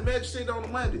on the Monday, Magic City on the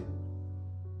Monday.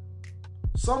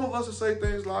 Some of us will say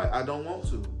things like, I don't want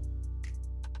to.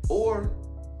 Or,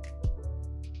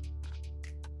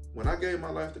 When I gave my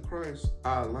life to Christ,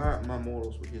 I aligned my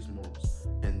morals with his morals.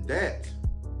 And that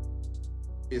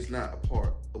is not a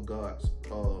part of God's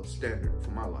standard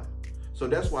for my life. So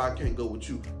that's why I can't go with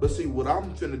you. But see, what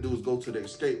I'm finna do is go to the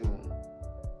escape room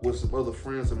with some other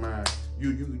friends of mine.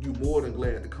 You more than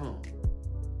glad to come.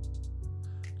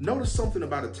 Notice something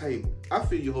about a table. I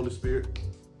feel you, Holy Spirit.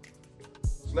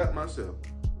 Slap myself.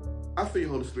 I feel you,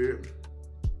 Holy Spirit.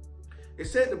 It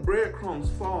said the breadcrumbs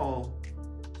fall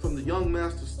from the young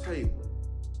master's table,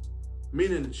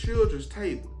 meaning the children's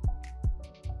table.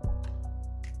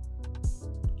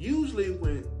 Usually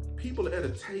when people are at a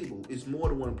table, it's more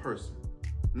than one person.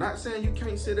 Not saying you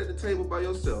can't sit at the table by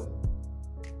yourself.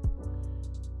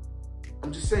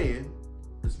 I'm just saying,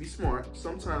 let's be smart.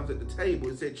 Sometimes at the table,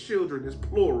 it said children, it's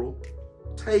plural.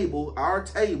 Table, our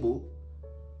table.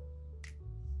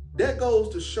 That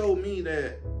goes to show me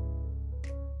that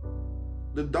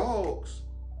the dogs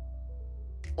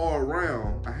are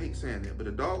around, I hate saying that, but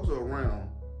the dogs are around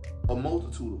a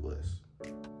multitude of us.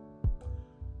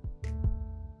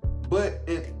 But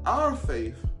in our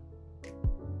faith,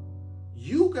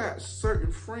 you got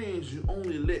certain friends you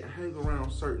only let hang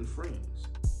around certain friends.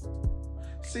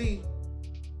 See,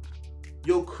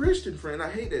 your Christian friend, I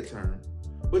hate that term,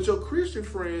 but your Christian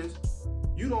friends,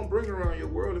 you don't bring around your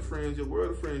worldly friends. Your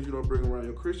worldly friends, you don't bring around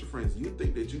your Christian friends. You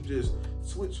think that you just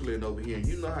Switzerland over here and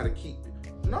you know how to keep it.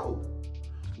 No.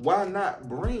 Why not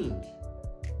bring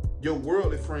your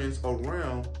worldly friends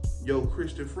around your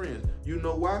Christian friends? You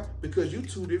know why? Because you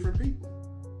two different people.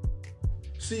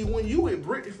 See, when you with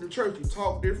Brittany from church, you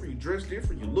talk different, you dress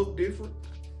different, you look different,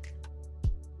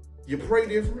 you pray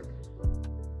different.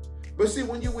 But see,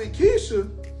 when you with Keisha,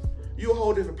 you're a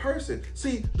whole different person.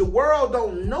 See, the world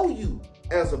don't know you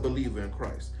as a believer in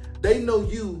Christ. They know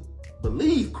you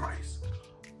believe Christ.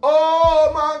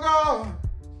 Oh my God.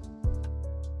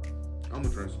 I'm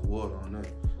gonna drink some water on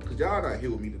that. Cause y'all not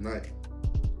here with me tonight.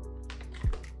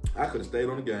 I could have stayed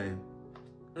on the game.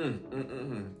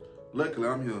 Luckily,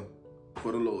 I'm here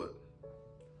for the Lord.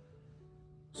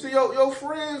 See, your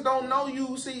friends don't know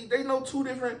you. See, they know two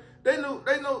different, they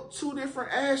know two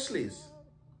different Ashleys.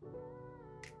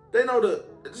 They know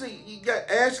see, you got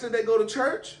Ashley that go to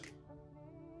church.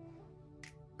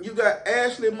 You got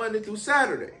Ashley Monday through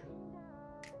Saturday.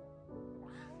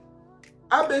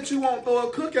 I bet you won't throw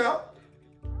a cookout.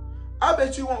 I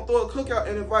bet you won't throw a cookout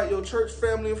and invite your church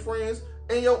family and friends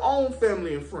and your own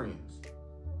family and friends.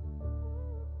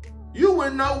 You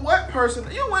wouldn't know what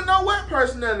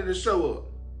personality to show up.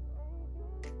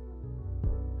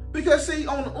 Because see,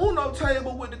 on the Uno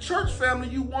table with the church family,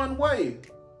 you one way.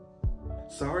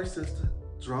 Sorry, sister,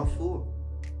 draw 4.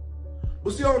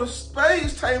 But see, on the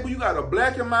spades table, you got a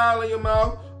Black and Mild in your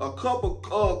mouth, a cup of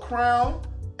Crown,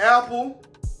 Apple.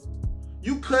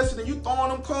 You cussing and you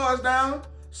throwing them cards down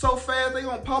so fast they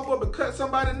gonna pop up and cut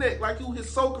somebody's neck like you his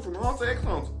soaker from Hunter x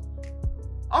Hunter.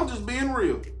 I'm just being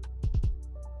real.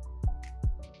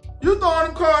 You throwing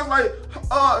them cards like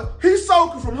he's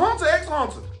soaker from Hunter x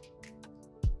Hunter.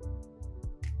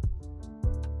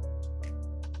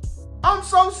 I'm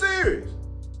so serious.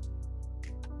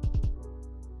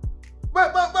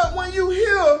 But when you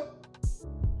hear,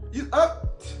 you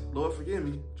up, Lord forgive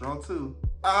me, draw 2.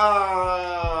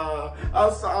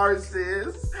 I'm sorry,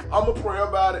 sis. I'ma pray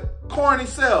about it. Corny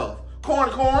self.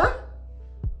 Corny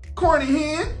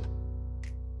hen.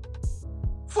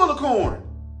 Full of corn.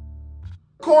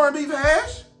 Corned beef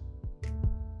hash.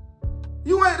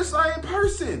 You ain't the same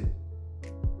person.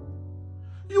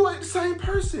 You ain't the same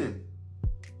person.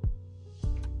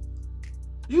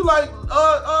 You like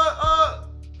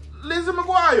Lizzie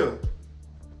McGuire.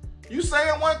 You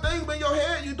saying one thing, but in your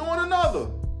head you doing another.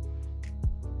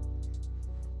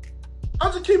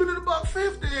 I'm just keeping it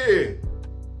 $1.50.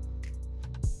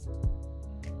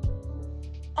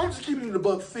 I'm just keeping it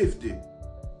 $1.50.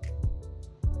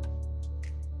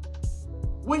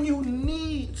 When you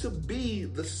need to be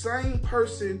the same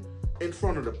person in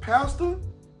front of the pastor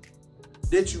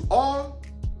that you are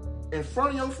in front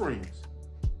of your friends.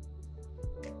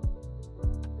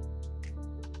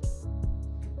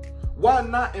 Why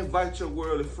not invite your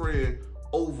worldly friend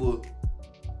over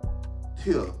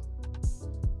here?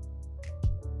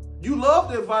 You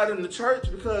love to invite them to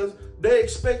church because they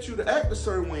expect you to act a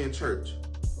certain way in church.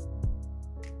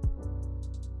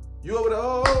 You over there,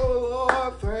 oh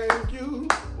Lord, thank you,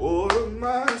 order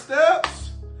my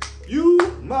steps. You,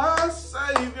 my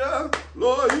Savior,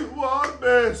 Lord, you are the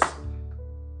best.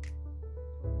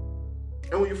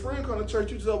 And when your friend come to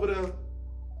church, you just over there,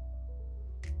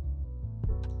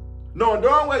 knowing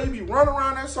darn well you be running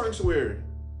around that sanctuary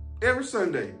every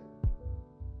Sunday.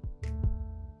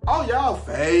 Oh, y'all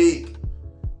fake.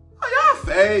 Oh, y'all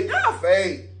fake. Y'all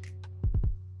fake.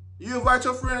 You invite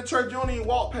your friend to church, you don't even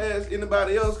walk past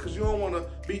anybody else because you don't want to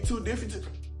be too different.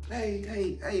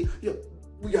 Hey, yeah,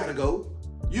 we gotta go.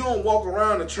 You don't walk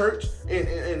around the church and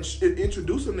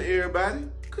introduce them to everybody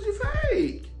because you're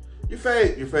fake. You're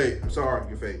fake. I'm sorry,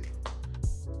 you're fake.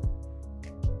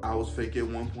 I was fake at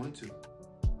one point too.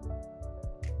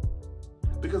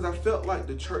 Because I felt like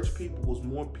the church people was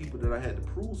more people that I had to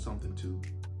prove something to.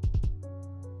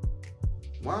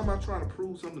 Why am I trying to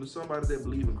prove something to somebody that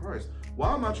believes in Christ?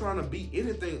 Why am I trying to be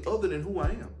anything other than who I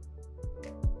am?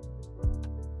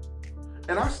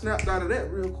 And I snapped out of that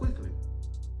real quickly.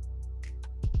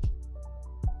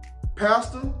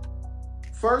 Pastor,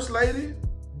 first lady,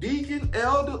 deacon,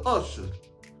 elder, usher.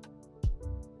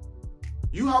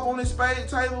 You hop on this spade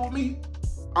table with me,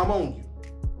 I'm on you.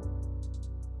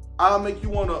 I'll make you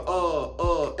want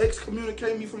to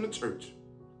excommunicate me from the church.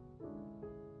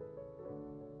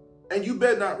 And you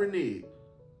better not renege.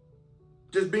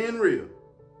 Just being real.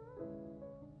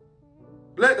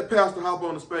 Let the pastor hop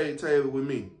on the spade table with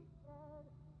me.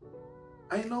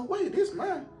 Ain't no way. This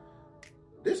my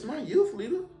youth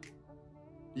leader.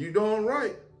 You doing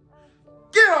right.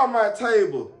 Get on my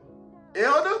table,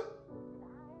 elder.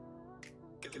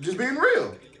 Just being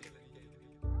real.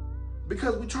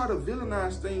 Because we try to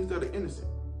villainize things that are innocent.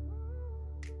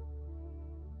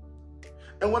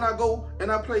 And when I go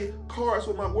and I play cards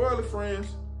with my worldly friends,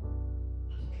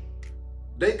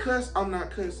 they cuss, I'm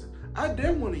not cussing. I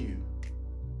dare one of you.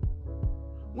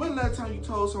 When last time you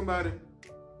told somebody,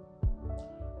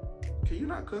 can you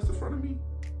not cuss in front of me?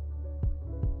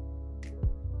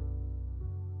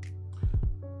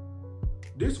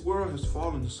 This world has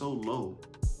fallen so low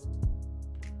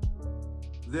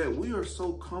that we are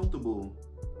so comfortable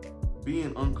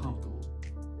being uncomfortable.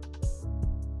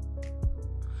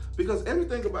 Because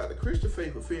everything about the Christian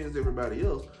faith offends everybody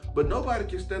else, but nobody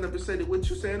can stand up and say that what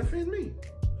you're saying offends me.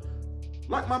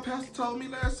 Like my pastor told me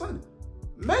last Sunday.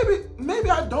 Maybe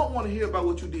I don't want to hear about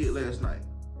what you did last night.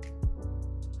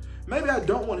 Maybe I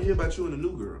don't want to hear about you and the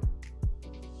new girl.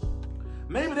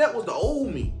 Maybe that was the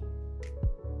old me.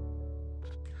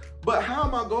 But how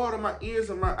am I guarding my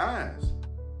ears and my eyes?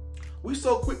 We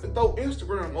so quick to throw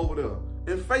Instagram over there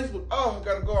and Facebook. Oh, I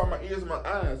gotta guard my ears and my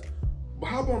eyes. But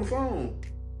hop on the phone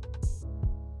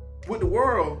with the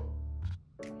world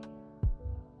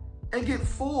and get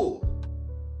full.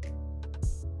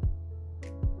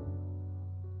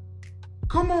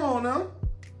 Come on now.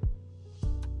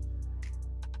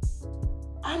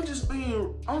 I'm just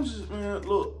being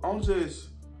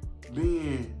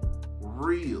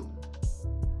real.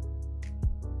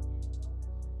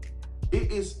 It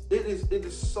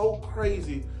is so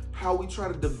crazy how we try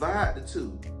to divide the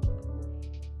two.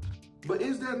 But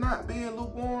is that not being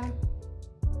lukewarm?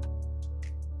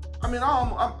 I mean,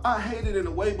 I hate it in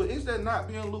a way, but is that not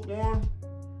being lukewarm?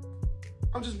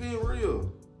 I'm just being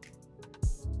real.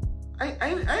 Ain't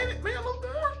it being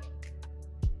lukewarm?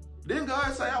 Didn't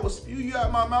God say I will spew you out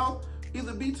of my mouth?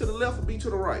 Either be to the left or be to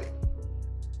the right.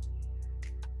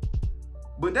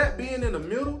 But that being in the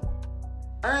middle,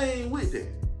 I ain't with that.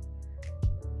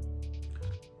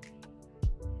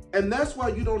 And that's why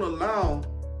you don't allow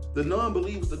the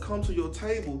non-believers to come to your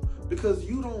table, because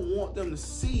you don't want them to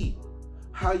see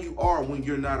how you are when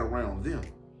you're not around them.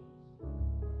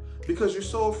 Because you're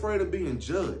so afraid of being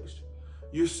judged.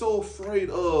 You're so afraid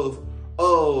of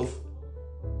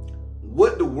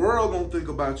what the world gonna think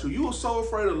about you. You are so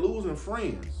afraid of losing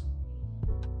friends.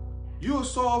 You are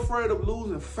so afraid of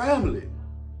losing family.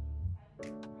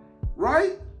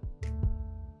 Right?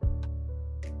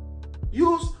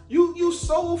 You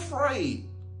so afraid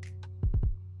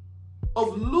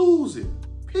of losing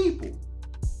people.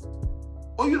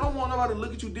 Or you don't want nobody to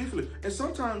look at you differently. And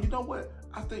sometimes, you know what?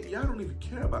 I think y'all don't even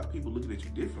care about people looking at you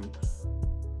differently.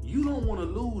 You don't want to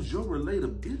lose your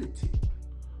relatability.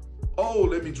 Oh,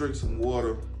 let me drink some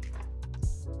water.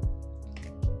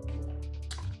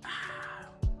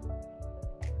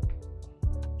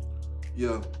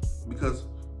 Yeah, because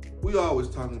we always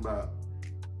talking about,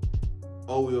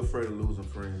 oh, we're afraid of losing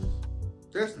friends.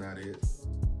 That's not it.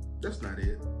 That's not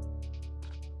it.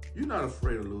 You're not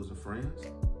afraid of losing friends.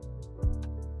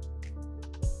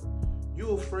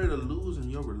 You're afraid of losing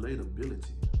your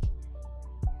relatability.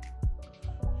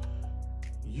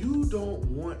 You don't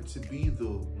want to be the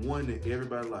one that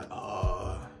everybody like,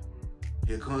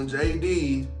 here comes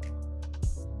JD.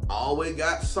 Always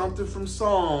got something from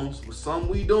Psalms with something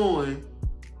we doing.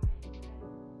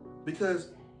 Because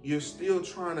you're still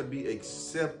trying to be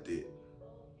accepted.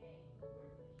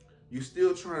 You're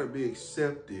still trying to be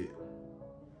accepted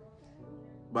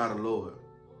by the Lord.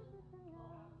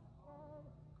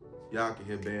 Y'all can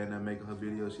hear Band now making her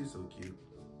video. She's so cute.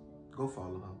 Go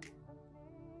follow her.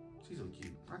 She's so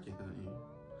cute. I can't put her in.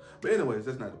 But anyways,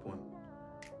 that's not the point.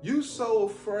 You so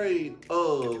afraid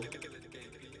of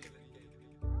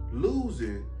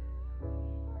losing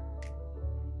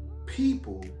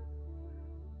people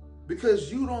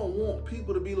because you don't want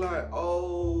people to be like,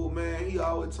 oh man, he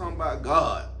always talking about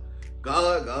God.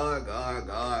 God.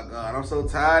 I'm so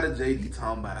tired of JD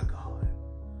talking about God.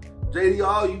 JD,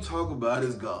 all you talk about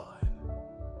is God.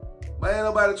 Man, ain't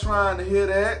nobody trying to hear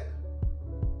that.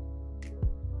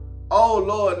 Oh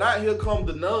Lord, not here come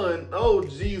the nun. Oh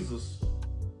Jesus.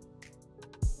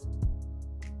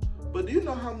 But do you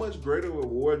know how much greater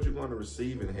reward you're going to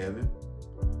receive in heaven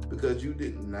because you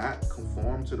did not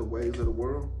conform to the ways of the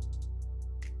world?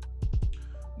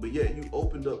 But yet you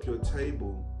opened up your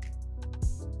table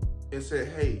and said,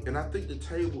 hey, and I think the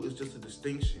table is just a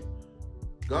distinction.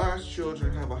 God's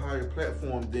children have a higher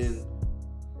platform than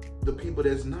the people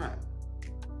that's not.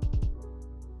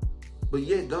 But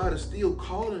yet God is still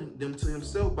calling them to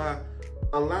himself by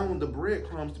allowing the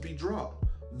breadcrumbs to be dropped.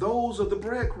 Those are the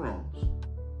breadcrumbs.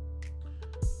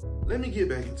 Let me get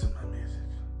back into my message.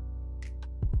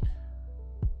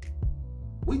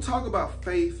 We talk about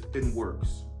faith and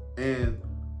works. And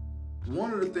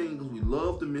one of the things we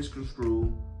love to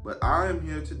misconstrue, but I am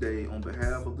here today on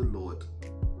behalf of the Lord.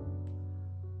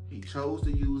 He chose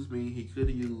to use me. He could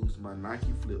have used my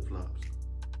Nike flip-flops.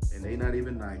 And they not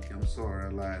even Nike. I'm sorry, I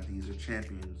lied. These are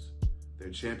Champions. They're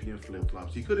Champion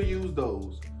flip-flops. He could have used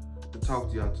those to talk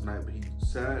to y'all tonight, but he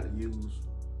decided to use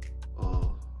a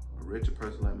wretched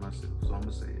person like myself. So I'm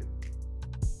going to say it.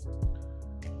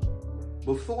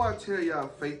 Before I tell y'all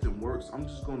faith and works, I'm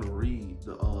just going to read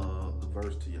the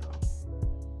verse to y'all.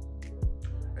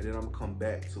 And then I'm going to come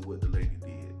back to what the lady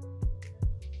did.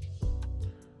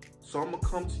 So I'm going to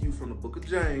come to you from the book of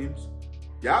James.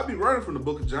 Y'all be running from the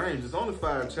book of James. It's only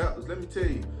 5 chapters. Let me tell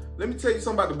you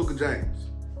something about the book of James.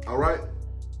 All right?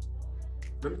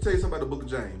 Let me tell you something about the book of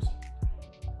James.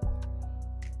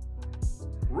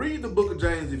 Read the book of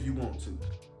James if you want to.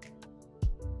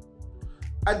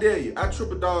 I dare you. I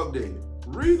triple dog dare you.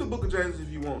 Read the book of James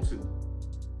if you want to.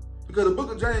 Because the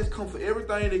book of James comes for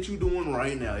everything that you're doing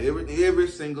right now. Every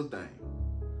single thing.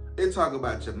 It talks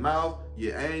about your mouth,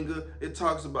 your anger. It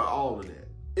talks about all of that.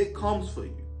 It comes for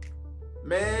you.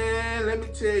 Man, let me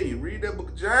tell you. Read that book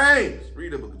of James.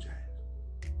 Read that book of James.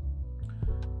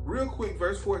 Real quick,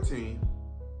 verse 14.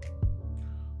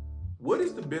 What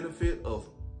is the benefit,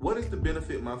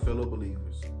 my fellow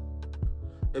believers?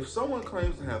 If someone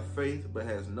claims to have faith but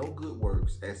has no good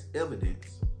works as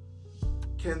evidence,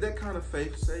 can that kind of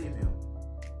faith save him?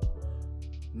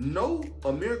 No,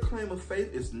 a mere claim of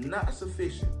faith is not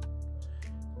sufficient.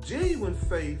 Genuine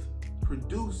faith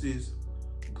produces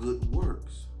good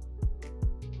works.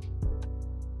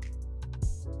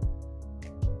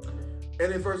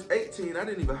 And in verse 18, I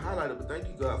didn't even highlight it, but thank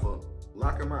you, God, for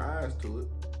locking my eyes to it.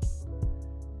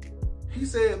 He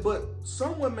said, but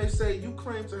someone may say, you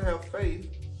claim to have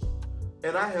faith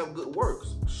and I have good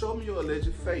works. Show me your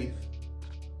alleged faith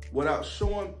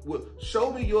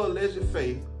show me your alleged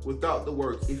faith without the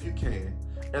works if you can.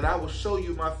 And I will show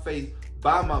you my faith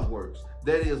by my works.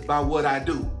 That is, by what I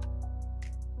do.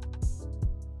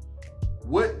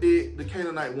 What did the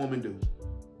Canaanite woman do?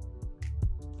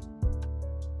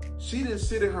 She didn't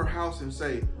sit in her house and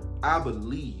say, I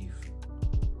believe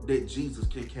that Jesus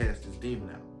can cast this demon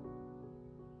out.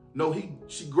 No,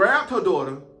 she grabbed her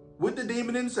daughter with the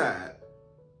demon inside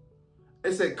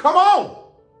and said, come on.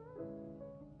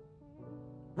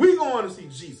 We're going to see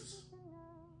Jesus.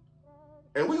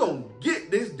 And we're going to get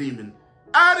this demon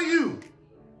out of you.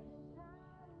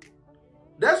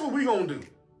 That's what we're going to do.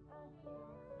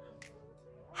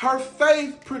 Her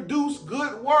faith produced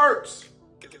good works.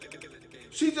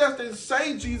 She just didn't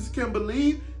say Jesus can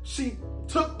believe. She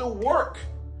took the work.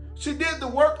 She did the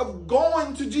work of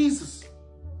going to Jesus.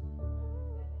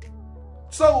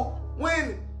 So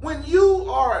when you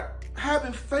are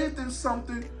having faith in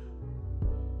something,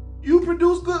 you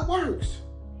produce good works.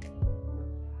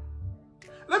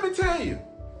 Let me tell you,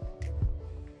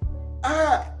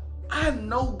 I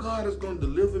know God is going to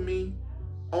deliver me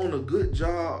on a good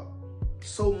job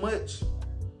so much.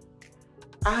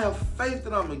 I have faith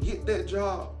that I'm going to get that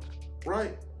job,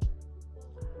 right?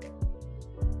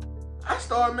 I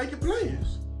started making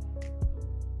plans.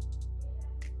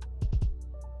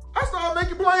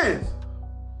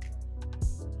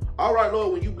 All right,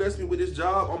 Lord, when you bless me with this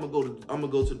job, I'm gonna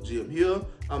go to the gym here.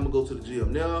 I'm gonna go to the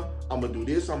gym there. I'm gonna do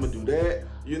this. I'm gonna do that.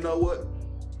 You know what?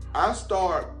 I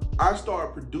start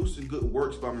producing good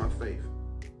works by my faith.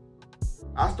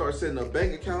 I start setting up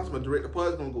bank accounts. My direct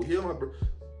deposit gonna go here.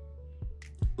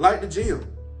 Like the gym.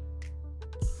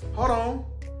 Hold on.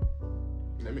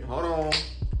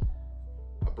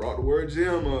 Brought the word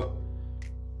gym up.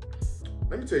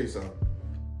 Let me tell you something.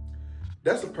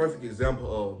 That's a perfect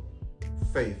example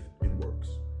of faith in works,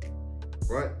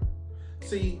 right?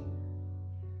 See,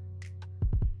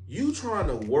 you trying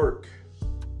to work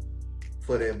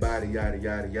for that body, yada,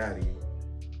 yada, yada,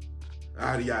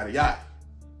 yada, yada, yada.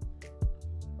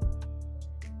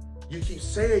 You keep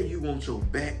saying you want your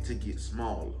back to get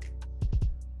smaller.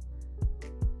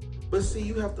 But see,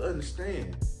 you have to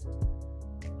understand,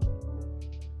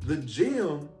 the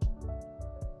gym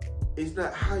is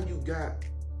not how you got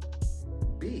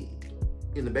big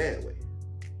in a bad way.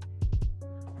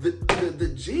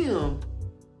 The gym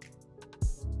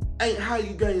ain't how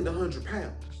you gained 100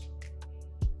 pounds.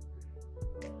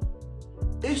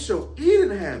 It's your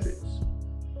eating habits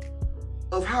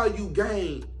of how you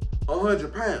gained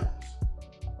 100 pounds.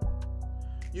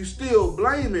 You still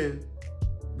blaming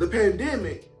the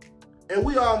pandemic, and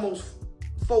we almost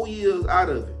 4 years out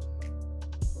of it.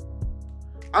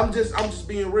 I'm just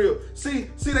being real. See,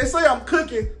 they say I'm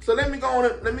cooking, so let me go on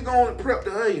and prep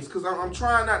the onions, because I'm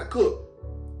trying not to cook.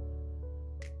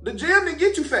 The gym didn't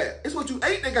get you fat. It's what you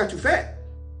ate that got you fat.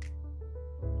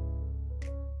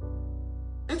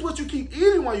 It's what you keep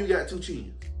eating while you got 2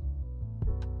 chins.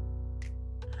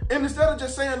 And instead of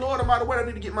just saying, Lord, I'm out of the way, I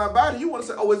need to get my body, you want to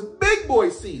say, oh, it's big boy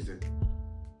season.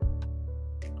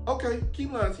 Okay,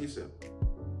 keep lying to yourself.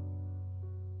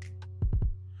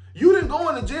 You didn't go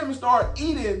in the gym and start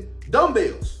eating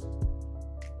dumbbells.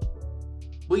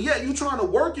 But yet you trying to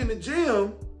work in the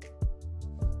gym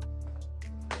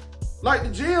like the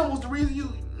gym was the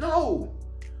reason no.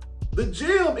 The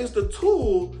gym is the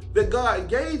tool that God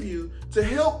gave you to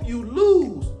help you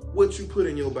lose what you put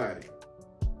in your body.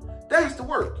 That's the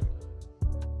work.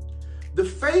 The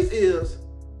faith is,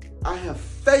 I have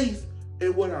faith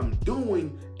in what I'm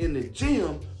doing in the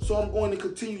gym, so I'm going to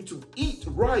continue to eat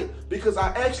right because I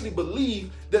actually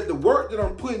believe that the work that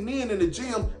I'm putting in the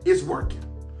gym is working,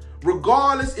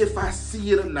 regardless if I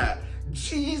see it or not.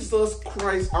 Jesus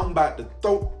Christ, I'm about to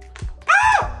throw.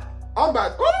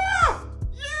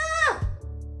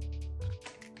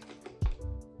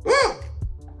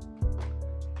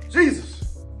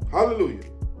 Jesus, hallelujah.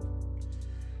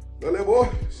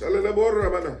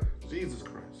 Jesus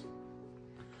Christ.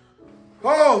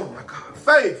 Oh my God,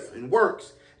 faith and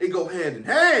works, it go hand in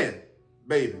hand,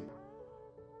 baby.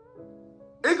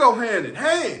 It go hand in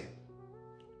hand.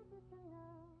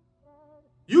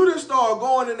 You just start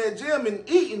going in that gym and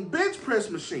eating bench press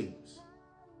machines.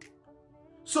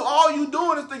 So all you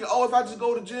doing is thinking, oh, if I just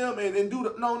go to the gym and do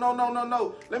the,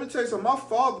 no. Let me tell you something, my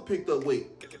father picked up weight.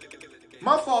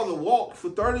 My father walked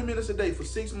for 30 minutes a day for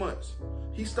 6 months.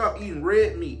 He stopped eating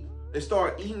red meat and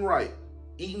started eating right,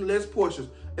 eating less portions.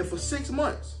 And for 6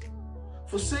 months,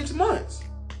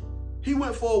 he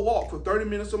went for a walk for 30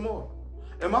 minutes or more.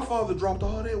 And my father dropped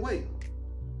all that weight.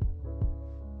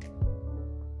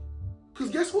 Because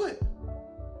guess what?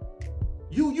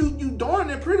 You darn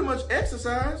near pretty much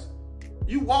exercise.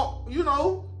 You walk,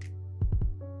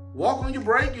 walk on your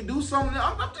break, you do something.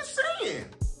 I'm just saying.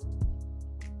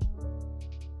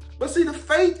 But see, the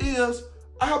faith is,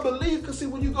 I believe, because see,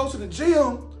 when you go to the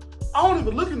gym, I don't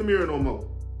even look in the mirror no more.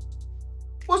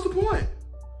 What's the point?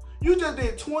 You just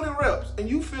did 20 reps and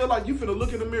you feel like you finna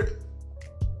look in the mirror.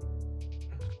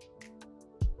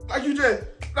 Like you just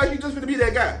finna be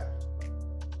that guy.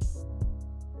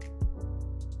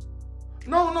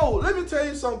 No, let me tell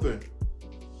you something.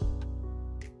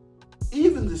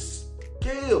 Even the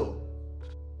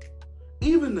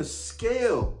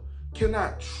scale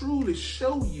cannot truly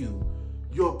show you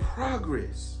your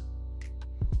progress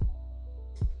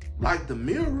like the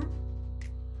mirror.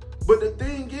 But the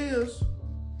thing is,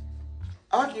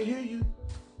 I can hear you.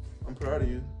 I'm proud of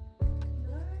you.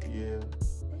 Yeah,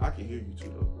 I can hear you too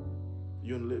though.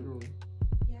 You in the living room?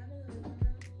 Yeah, I'm in the living room.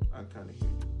 I kind of hear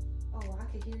you. Oh, I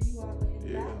can hear you all the way in the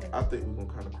bathroom. I think we're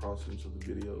gonna kind of cross into the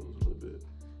videos a little bit.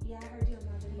 Yeah, I heard you on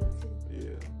my video too.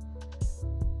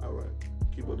 Yeah. All right.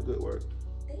 Keep up the good work.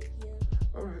 Thank you.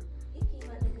 All right. You keep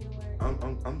up the good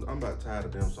work. I'm about tired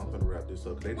of them, so I'm gonna wrap this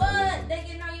up. They what? not listening. They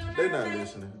getting on your nerves? They not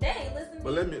listening. They ain't listening.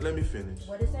 But let me finish.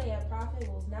 What it say? A prophet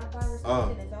was not by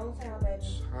respect in his own town, baby.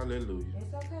 Hallelujah.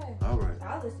 It's okay. All right.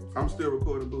 I'll listen to I'm it. still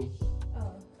recording, boo.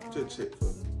 Oh. Just check for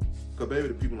me. Cause baby,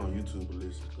 the people on YouTube will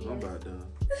listen. Cause I'm about done.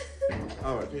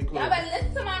 All right, can you close? Y'all better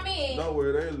listen to my man. Don't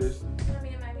worry, they ain't listening. My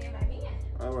man.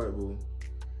 All right, boo.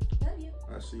 Love you.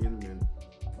 I'll see you in a minute.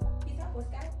 Peace out, Boy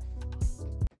Scout.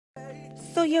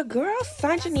 So your girl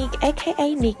Sanjanique,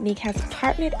 aka Neek, has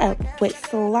partnered up with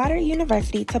Slaughter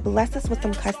University to bless us with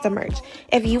some custom merch.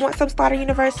 If you want some Slaughter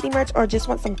University merch or just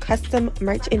want some custom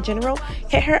merch in general,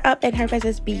 hit her up and her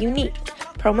business Be Unique.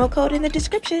 Promo code in the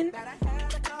description.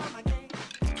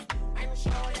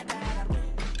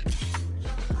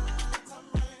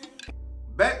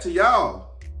 back to y'all.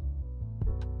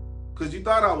 Because you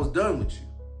thought I was done with you.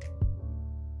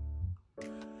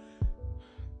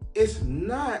 It's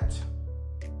not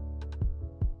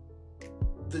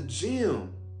the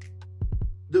gym.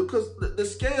 Because the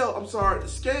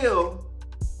scale,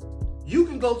 you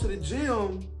can go to the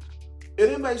gym and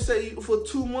it may say for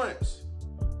 2 months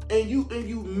and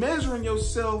you measuring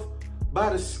yourself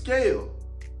by the scale.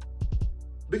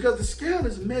 Because the scale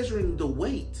is measuring the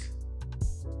weight,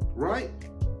 right?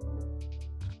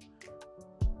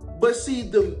 But see,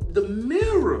 the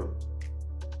mirror,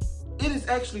 it is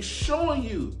actually showing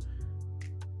you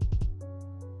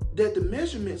that the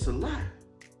measurement's a lie.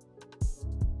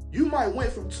 You might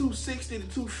went from 260 to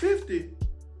 250,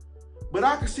 but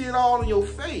I can see it all in your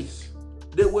face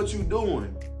that what you're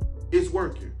doing is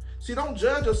working. See, don't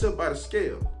judge yourself by the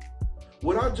scale.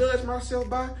 What I judge myself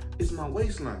by is my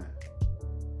waistline.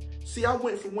 See, I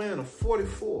went from wearing a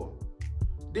 44,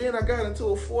 then I got into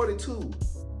a 42,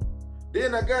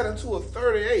 then I got into a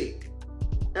 38.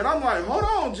 And I'm like, hold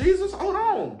on, Jesus, hold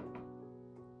on.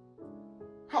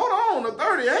 Hold on, a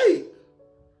 38?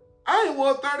 I ain't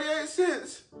wore 38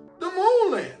 since the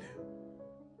moon landing.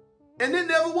 And there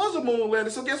never was a moon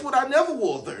landing, so guess what? I never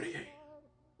wore 38,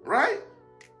 right?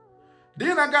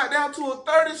 Then I got down to a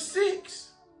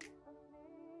 36.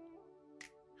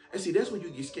 And see, that's when you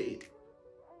get scared.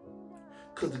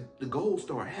 Because the goals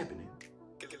start happening.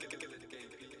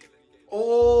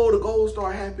 Oh, the goals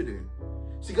start happening.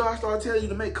 See, God started telling you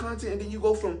to make content, and then you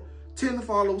go from 10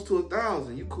 followers to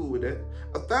 1,000. You cool with that?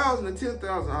 1,000 to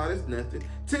 10,000, oh, that's nothing.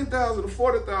 10,000 to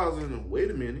 40,000,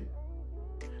 wait a minute.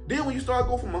 Then when you start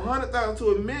going from 100,000 to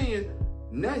 1 million,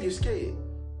 now you're scared.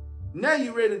 Now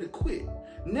you're ready to quit.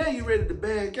 Now you're ready to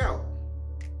back out.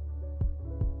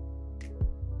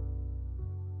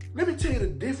 Let me tell you the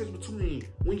difference between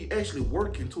when you're actually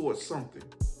working towards something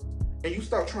and you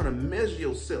start trying to measure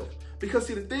yourself. Because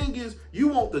see, the thing is, you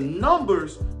want the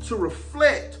numbers to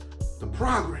reflect the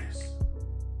progress.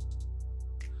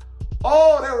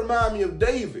 Oh, that reminds me of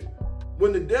David.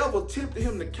 When the devil tempted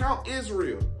him to count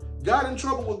Israel, got in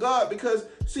trouble with God because,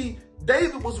 see,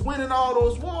 David was winning all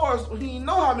those wars. He didn't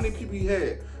know how many people he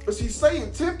had. But see,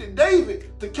 Satan tempted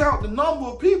David to count the number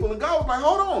of people. And God was like,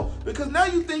 hold on, because now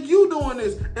you think you doing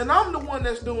this, and I'm the one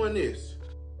that's doing this.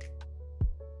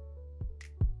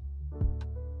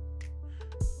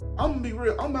 I'm gonna be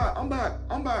real. I'm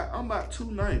about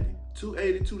 290,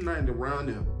 280, 290 around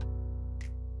there.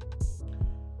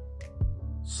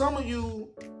 Some of you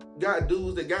got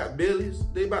dudes that got bellies,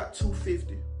 they about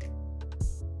 250.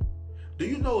 Do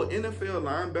you know an NFL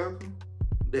linebacker,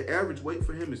 the average weight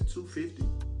for him is 250?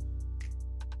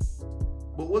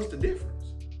 But what's the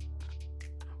difference?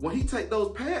 When he take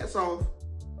those pads off,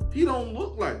 he don't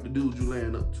look like the dude you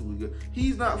laying up to.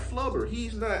 He's not flubber.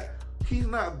 He's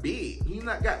not big. He's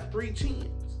not got 3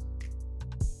 chins.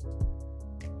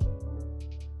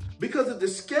 Because if the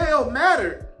scale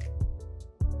mattered,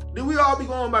 then we all be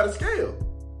going by the scale.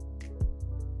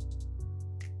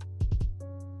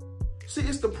 See,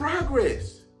 it's the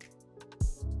progress.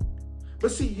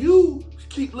 But see, you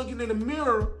keep looking in the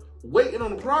mirror, waiting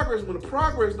on the progress. When the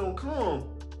progress don't come,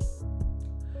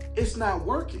 it's not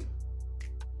working.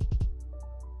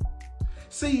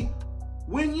 See,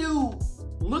 when you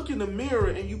look in the mirror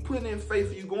and you put in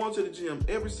faith, you going to the gym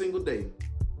every single day,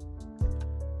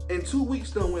 and 2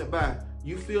 weeks done went by,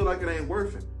 you feel like it ain't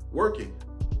working.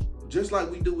 Just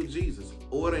like we do with Jesus.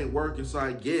 Oh, it ain't working, so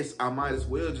I guess I might as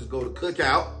well just go to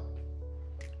Cookout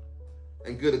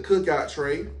and get a cookout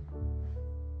tray,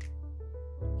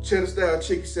 cheddar style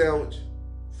chicken sandwich,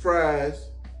 fries,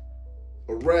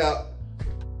 a wrap.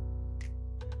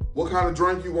 What kind of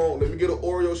drink you want? Let me get an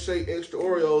Oreo shake, extra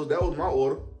Oreos. That was my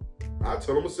order. I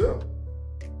told them myself.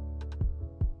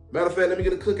 Matter of fact, let me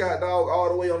get a cookout dog all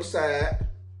the way on the side.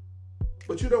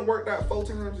 But you done worked out 4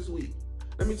 times this week.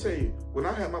 Let me tell you, when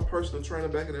I had my personal trainer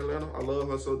back in Atlanta, I love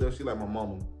her so damn. She like my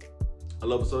mama. I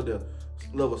love her so damn.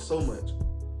 Love her so much.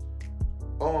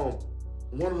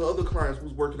 One of her other clients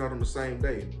was working out on the same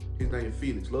day. His name is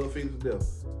Felix. Love Felix to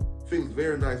death. Felix,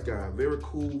 very nice guy, very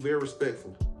cool, very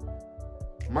respectful.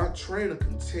 My trainer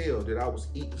can tell that I was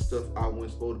eating stuff I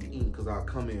wasn't supposed to be eating because I'll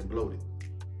come in bloated.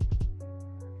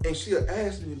 And she'll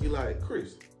ask me to be like,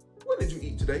 Chris, what did you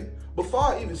eat today? Before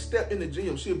I even step in the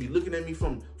gym, she'll be looking at me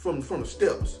from the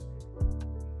steps.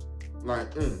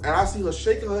 Like, And I see her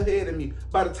shaking her head at me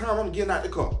by the time I'm getting out the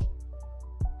car.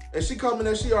 And she coming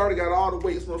in, she already got all the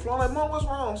weights on the floor. I'm like, Mom, what's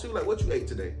wrong? She was like, what you ate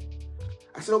today?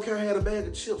 I said, okay, I had a bag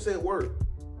of chips at work.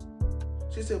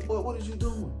 She said, boy, what is you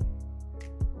doing?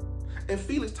 And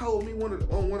Felix told me one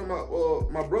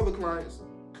of my brother clients,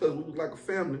 because we was like a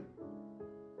family,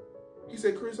 He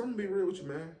said, Chris, I'm gonna be real with you,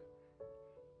 man.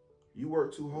 You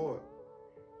work too hard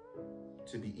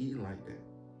to be eating like that.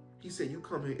 He said, you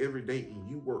come here every day and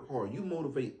you work hard. You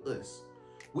motivate us.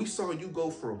 We saw you go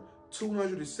from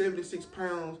 276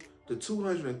 pounds to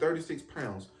 236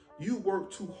 pounds. You work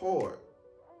too hard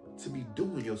to be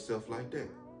doing yourself like that.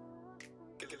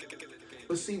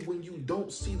 But see, when you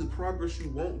don't see the progress you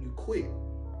want, you quit.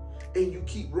 And you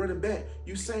keep running back.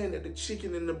 You saying that the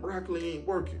chicken and the broccoli ain't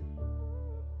working.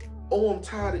 Oh, I'm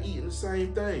tired of eating the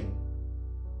same thing.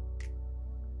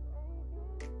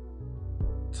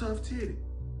 Tough titty.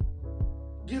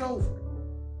 Get over it.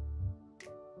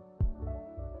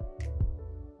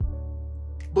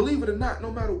 Believe it or not,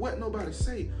 no matter what nobody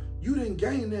say, you didn't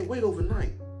gain that weight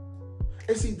overnight.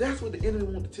 And see, that's what the enemy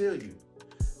wants to tell you.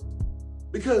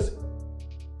 Because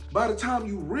by the time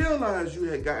you realize you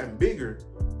had gotten bigger,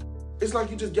 it's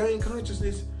like you just gained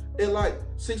consciousness in like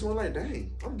 6 months, like,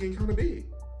 dang, I'm getting kind of big.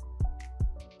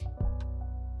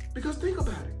 Because think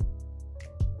about it.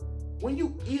 When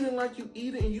you eating like you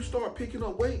eating and you start picking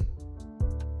up weight,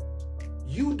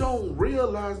 you don't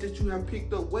realize that you have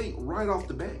picked up weight right off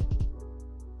the bat.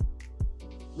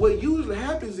 What usually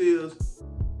happens is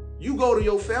you go to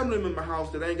your family member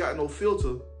house that ain't got no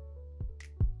filter,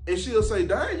 and she'll say,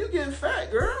 dang, you getting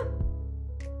fat, girl.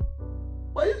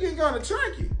 Why you getting kind of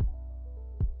chunky?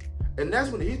 And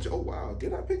that's when it hit you. Oh, wow,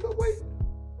 did I pick up weight?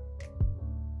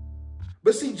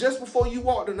 But see, just before you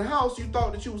walked in the house, you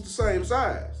thought that you was the same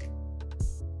size.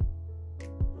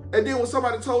 And then when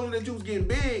somebody told you that you was getting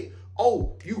big,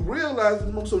 oh, you realized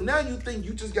it more. So now you think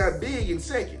you just got big in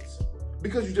seconds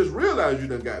because you just realized you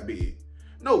done got big.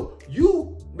 No,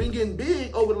 you been getting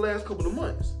big over the last couple of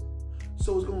months.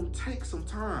 So it's going to take some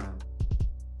time.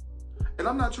 And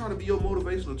I'm not trying to be your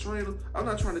motivational trainer. I'm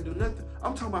not trying to do nothing.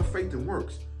 I'm talking about faith and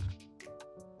works.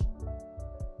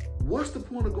 What's the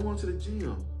point of going to the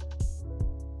gym?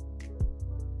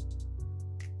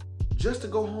 Just to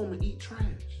go home and eat trash.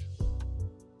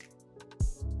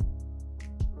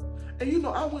 And you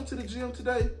know, I went to the gym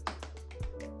today.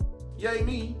 Yay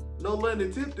me, no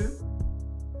London Tipton.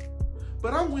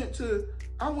 But I went to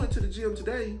the gym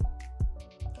today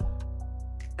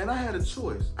and I had a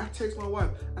choice. I texted my wife.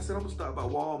 I said, I'm gonna stop by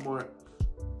Walmart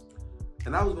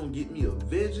and I was gonna get me a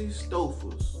veggie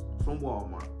Stouffer's from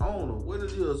Walmart. I don't know what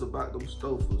it is about them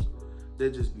Stouffer's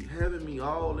that just be having me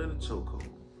all in a chokehold.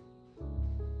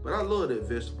 But I love that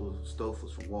vegetable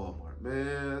Stouffer's from Walmart.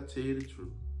 Man, I tell you the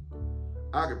truth.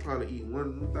 I could probably eat one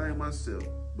of them things myself.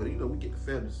 But you know, we get the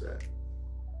family side.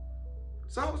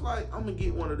 So I was like, I'm gonna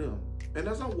get one of them. And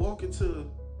as I'm walking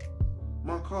to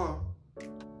my car,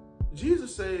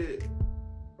 Jesus said,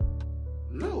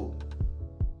 no.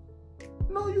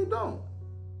 No, you don't.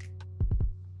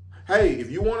 Hey,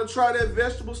 if you want to try that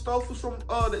vegetable Stouffer's from,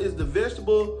 it's the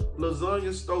vegetable lasagna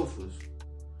Stouffer's.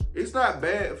 It's not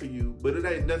bad for you, but it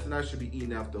ain't nothing I should be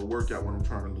eating after a workout when I'm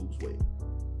trying to lose weight.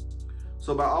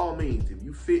 So by all means, if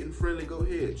you fit and friendly, go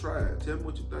ahead, try it. Tell me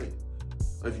what you think.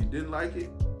 If you didn't like it,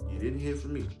 you didn't hear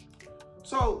from me.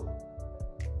 So,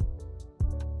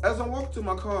 as I walked to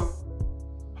my car,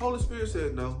 Holy Spirit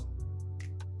said, no.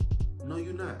 No,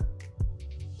 you're not.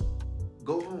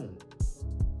 Go home.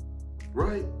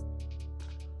 Right?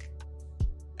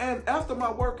 And after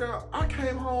my workout, I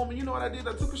came home and you know what I did?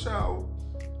 I took a shower.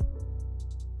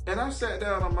 And I sat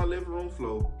down on my living room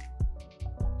floor.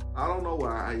 I don't know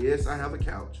why. Yes, I have a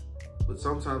couch. But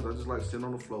sometimes I just like sitting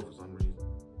on the floor for some reason.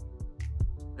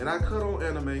 And I cut on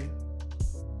anime.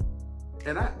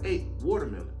 And I ate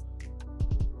watermelon.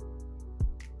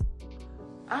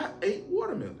 I ate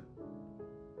watermelon.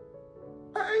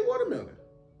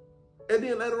 And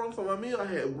then later on for my meal, I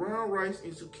had brown rice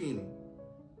and zucchini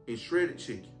and shredded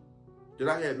chicken that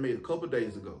I had made a couple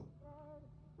days ago.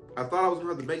 I thought I was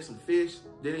gonna have to make some fish.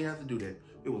 They didn't have to do that.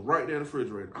 It was right there in the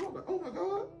refrigerator. I was like, oh my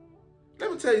God.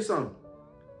 Let me tell you something.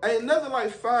 Ain't nothing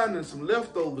like finding some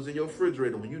leftovers in your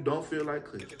refrigerator when you don't feel like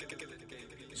cooking.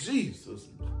 Jesus.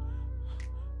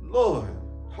 Lord.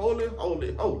 Holy,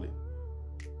 holy, holy.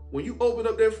 When you open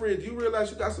up that fridge, you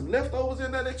realize you got some leftovers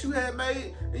in there that you had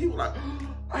made, and you were like,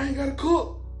 oh, I ain't gotta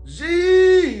cook.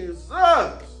 Jesus.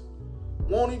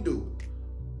 Won't he do it?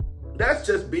 That's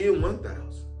just being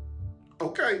 1,000.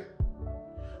 Okay.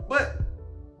 But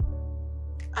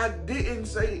I didn't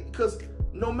say, because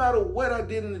no matter what I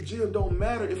did in the gym, don't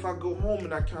matter if I go home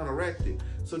and I counteract it.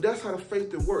 So that's how the faith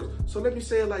that works. So let me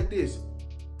say it like this.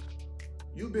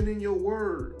 You've been in your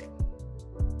word.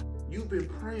 You've been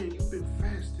praying. You've been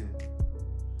fasting.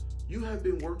 You have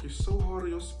been working so hard on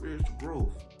your spiritual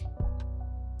growth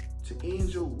to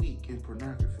end your week in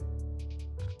pornography.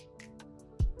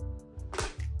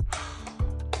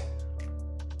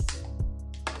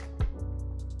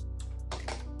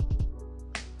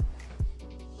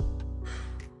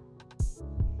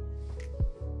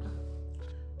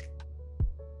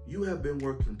 You have been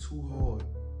working too hard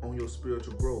on your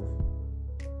spiritual growth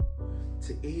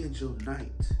to end your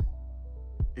night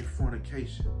in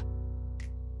fornication.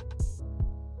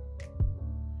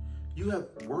 You have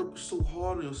worked so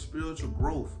hard on your spiritual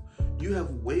growth. You have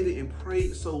waited and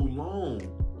prayed so long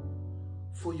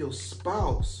for your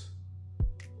spouse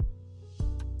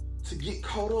to get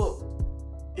caught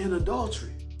up in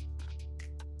adultery.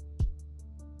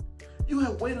 You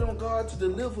have waited on God to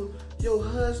deliver your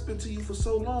husband to you for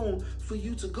so long for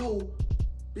you to go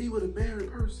be with a married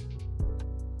person.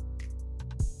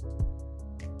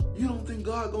 You don't think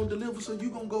God gonna deliver, so you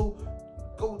gonna go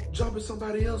jump in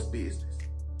somebody else's business.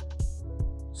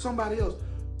 Somebody else.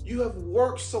 You have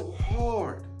worked so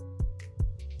hard.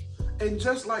 And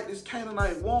just like this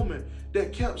Canaanite woman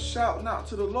that kept shouting out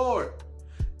to the Lord,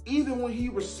 even when he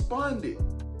responded,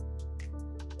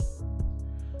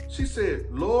 she said,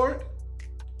 Lord,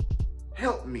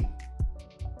 help me.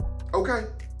 Okay?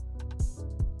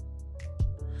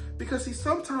 Because see,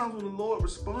 sometimes when the Lord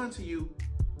responds to you,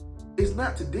 it's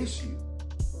not to dish you.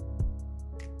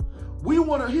 He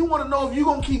want to know if you're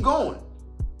going to keep going.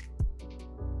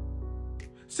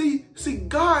 See,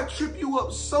 God trip you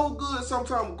up so good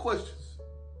sometimes with questions.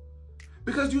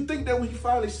 Because you think that when he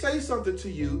finally says something to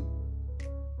you,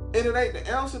 and it ain't the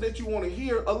answer that you want to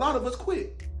hear, a lot of us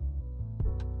quit.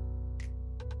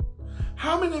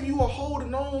 How many of you are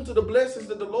holding on to the blessings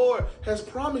that the Lord has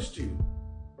promised you?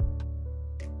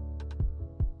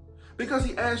 Because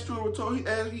he asked you a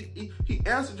rhetorical, he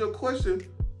answered your question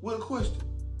with a question.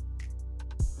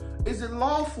 Is it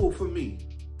lawful for me?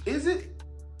 Is it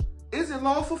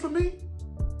lawful for me?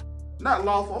 Not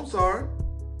lawful, I'm sorry.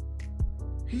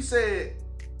 He said,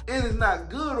 it is not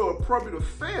good or appropriate or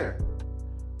fair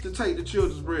to take the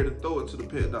children's bread and throw it to the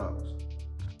pet dogs.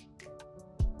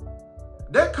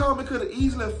 That comment could have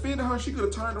easily offended her. She could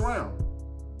have turned around.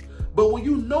 But when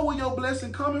you know where your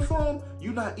blessing coming from,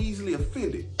 you're not easily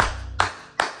offended.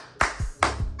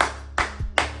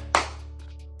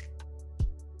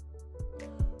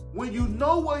 When you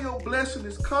know where your blessing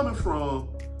is coming from,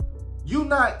 you're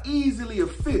not easily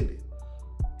offended.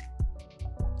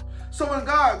 So when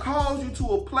God calls you to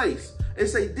a place and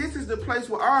say, this is the place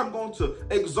where I'm going to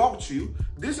exalt you,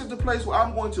 this is the place where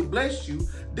I'm going to bless you,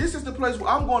 this is the place where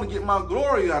I'm going to get my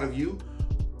glory out of you,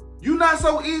 you're not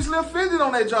so easily offended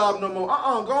on that job no more.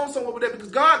 Go on somewhere with that, because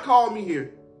God called me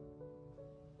here.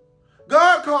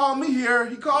 God called me here.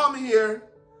 He called me here.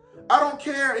 I don't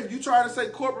care if you try to say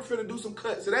corporate finna do some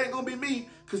cuts. It ain't going to be me,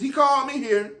 because he called me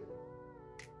here.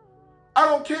 I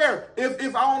don't care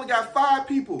if I only got 5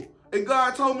 people and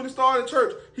God told me to start a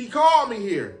church. He called me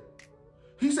here.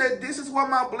 He said, this is where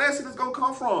my blessing is going to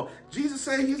come from. Jesus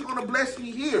said he's going to bless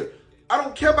me here. I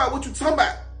don't care about what you're talking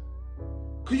about,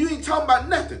 because you ain't talking about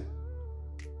nothing.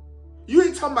 You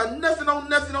ain't talking about nothing on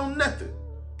nothing on nothing.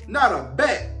 Not a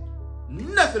bat.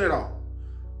 Nothing at all.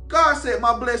 God said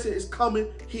my blessing is coming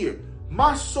here.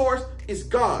 My source is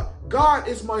God. God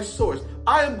is my source.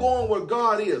 I am going where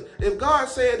God is. If God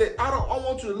said that I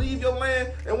want you to leave your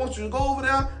land and want you to go over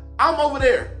there, I'm over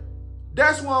there.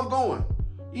 That's where I'm going.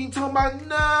 You ain't talking about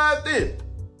nothing.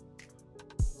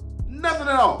 Nothing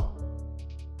at all.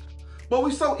 But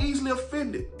we so easily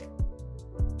offended.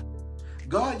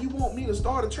 God, you want me to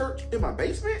start a church in my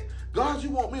basement? God, you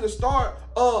want me to start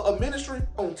a ministry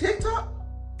on TikTok?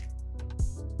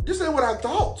 This ain't what I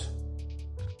thought.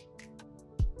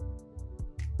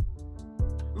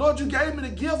 Lord, you gave me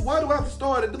the gift. Why do I have to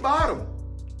start at the bottom?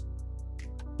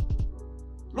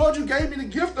 Lord, you gave me the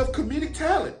gift of comedic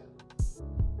talent.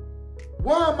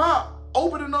 Why am I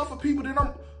opening up for people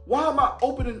why am I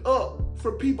opening up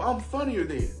for people I'm funnier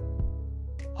than?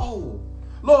 Oh,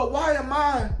 Lord, why am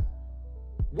I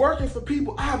working for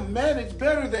people I manage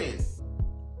better than?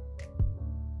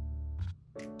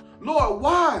 Lord,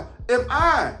 why am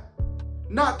I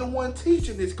not the one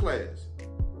teaching this class?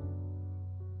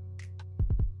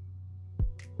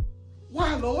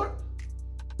 Why, Lord?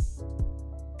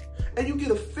 And you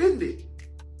get offended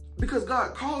because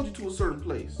God called you to a certain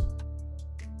place.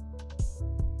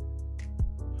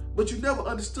 But you never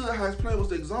understood how his plan was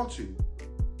to exalt you.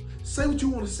 Say what you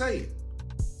want to say.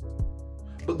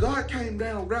 But God came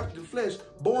down wrapped in flesh,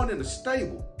 born in a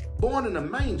stable, born in a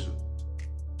manger.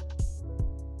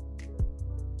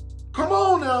 Come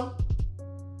on now.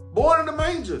 Born in a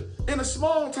manger, in a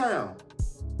small town.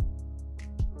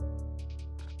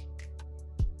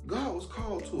 God was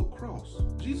called to a cross.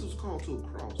 Jesus was called to a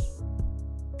cross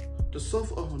to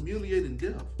suffer a humiliating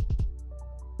death,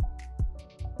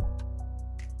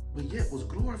 but yet was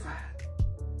glorified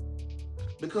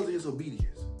because of his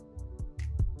obedience.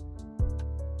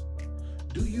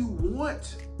 Do you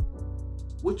want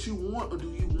what you want, or do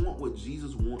you want what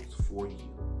Jesus wants for you?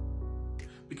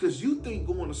 Because you think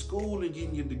going to school and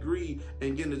getting your degree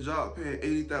and getting a job paying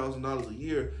 $80,000 a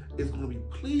year is going to be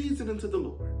pleasing unto the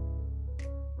Lord.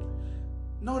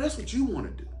 No, that's what you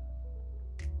want to do.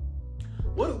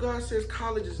 What if God says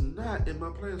college is not in my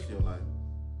plans for your life?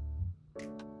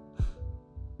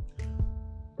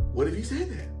 What if he said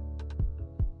that?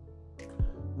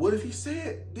 What if he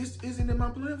said this isn't in my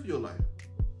plan for your life?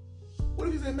 What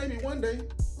if he said maybe one day?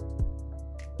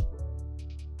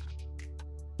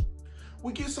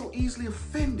 We get so easily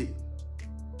offended.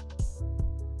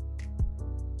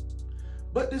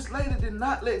 But this lady did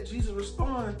not let Jesus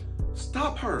respond.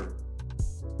 Stop her.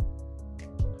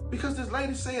 Because this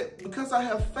lady said, because I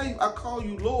have faith, I call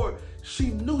you Lord. She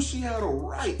knew she had a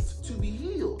right to be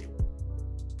healed.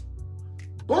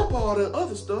 Bump all that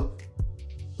other stuff.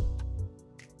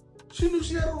 She knew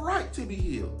she had a right to be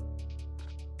healed.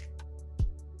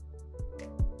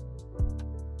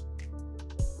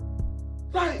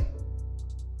 Like,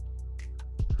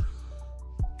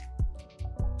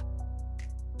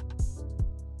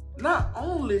 not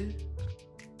only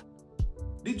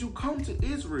did you come to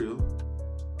Israel,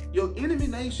 your enemy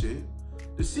nation,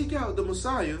 to seek out the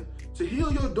Messiah, to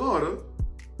heal your daughter,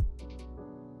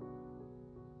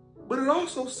 but it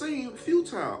also seemed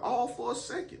futile, all for a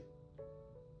second.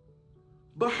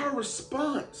 But her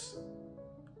response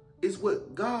is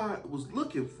what God was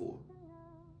looking for.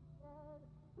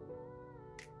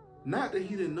 Not that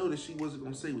he didn't know that she wasn't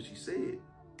going to say what she said.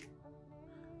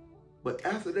 But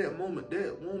after that moment,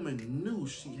 that woman knew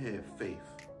she had faith.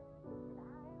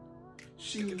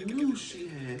 She knew she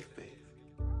had faith.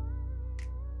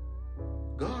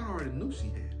 God already knew she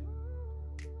had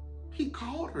it. He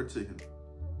called her to him.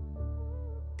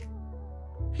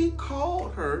 He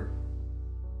called her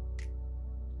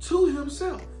to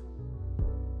himself.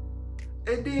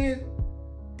 And then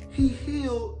he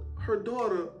healed her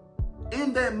daughter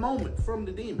in that moment from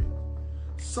the demon.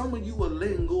 Some of you are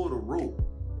letting go of the rope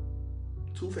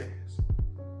too fast.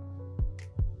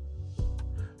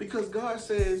 Because God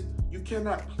says you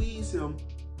cannot please him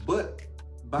but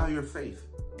by your faith.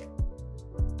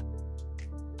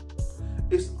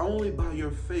 It's only by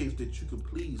your faith that you can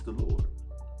please the Lord.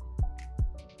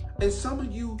 And some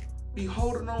of you be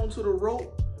holding on to the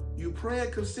rope, you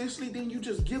praying consistently, then you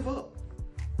just give up.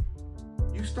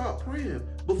 You stop praying.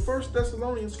 But 1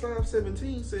 Thessalonians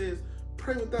 5:17 says,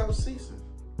 pray without ceasing.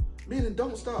 Meaning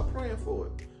don't stop praying for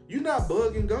it. You're not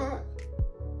bugging God.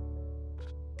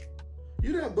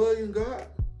 You're not bugging God.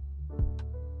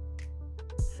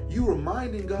 You're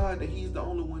reminding God that he's the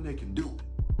only one that can do it.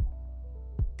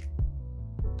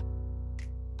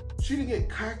 She didn't get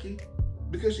cocky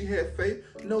because she had faith.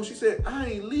 No, she said, I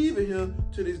ain't leaving here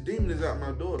till this demon is out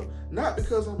my daughter. Not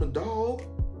because I'm a dog,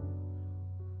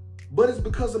 but it's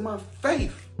because of my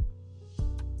faith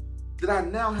that I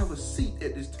now have a seat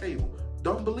at this table.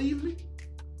 Don't believe me?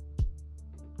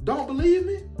 Don't believe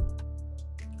me?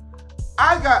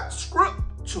 I got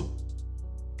scripture.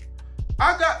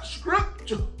 I got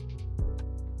scripture.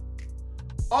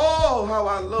 Oh, how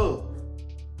I love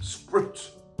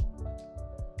scripture.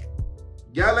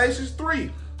 Galatians 3.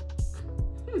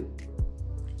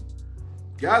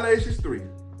 Galatians 3.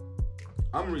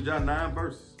 I'm going to read y'all 9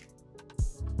 verses.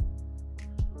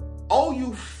 Oh,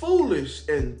 you foolish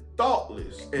and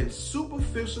thoughtless and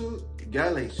superficial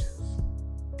Galatians.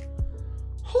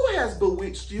 Who has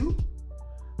bewitched you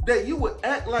that you would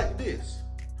act like this?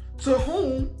 To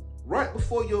whom, right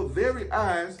before your very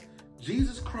eyes,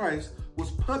 Jesus Christ was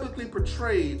publicly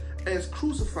portrayed as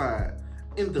crucified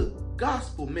in the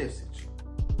gospel message.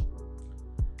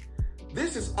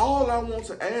 This is all I want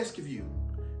to ask of you.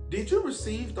 Did you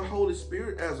receive the Holy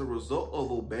Spirit as a result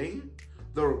of obeying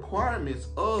the requirements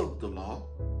of the law?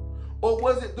 Or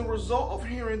was it the result of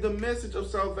hearing the message of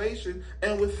salvation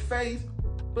and with faith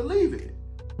believing it?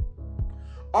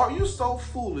 Are you so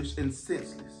foolish and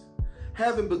senseless,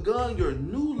 having begun your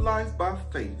new life by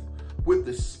faith with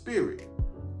the Spirit?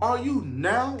 Are you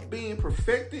now being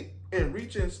perfected and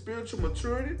reaching spiritual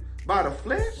maturity by the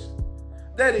flesh?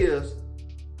 That is,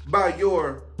 by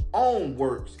your own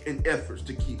works and efforts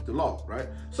to keep the law, right?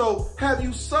 So have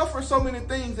you suffered so many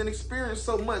things and experienced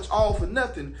so much all for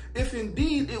nothing, if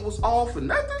indeed it was all for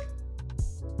nothing?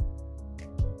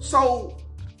 So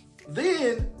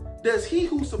then does he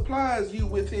who supplies you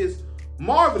with his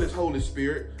marvelous Holy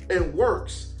Spirit and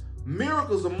works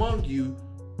miracles among you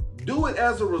do it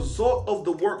as a result of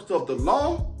the works of the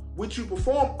law which you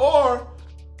perform, or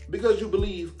because you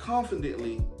believe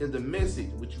confidently in the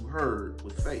message which you heard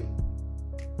with faith?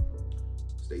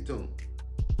 Stay tuned.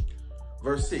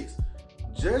 Verse 6.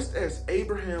 Just as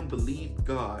Abraham believed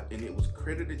God and it was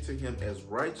credited to him as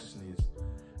righteousness,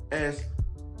 as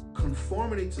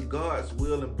conformity to God's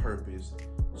will and purpose,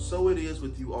 so it is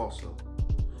with you also.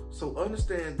 So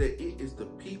understand that it is the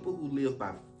people who live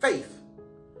by faith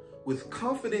with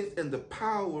confidence in the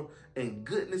power and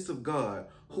goodness of God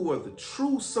who are the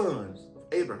true sons of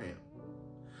Abraham.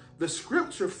 The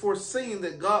scripture foreseeing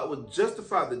that God would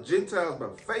justify the Gentiles by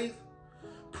faith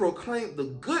proclaimed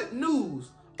the good news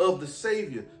of the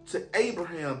Savior to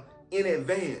Abraham in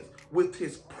advance with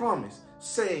his promise,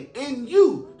 saying, in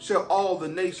you shall all the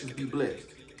nations be blessed.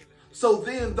 So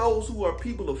then those who are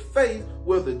people of faith,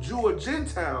 whether Jew or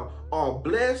Gentile, are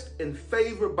blessed and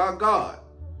favored by God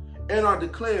and are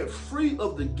declared free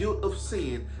of the guilt of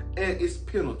sin and its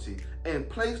penalty and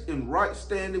placed in right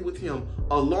standing with him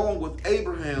along with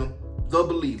Abraham, the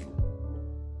believer.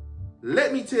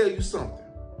 Let me tell you something.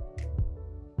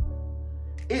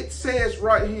 It says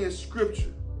right here in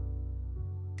scripture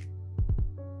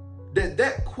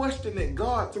that question that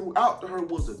God threw out to her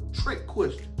was a trick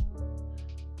question.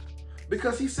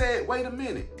 Because he said, wait a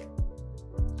minute.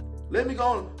 Let me go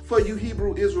on for you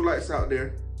Hebrew Israelites out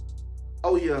there.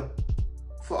 Oh yeah,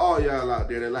 for all y'all out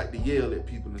there that like to yell at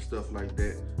people and stuff like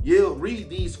that. Yell, read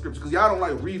these scriptures, because y'all don't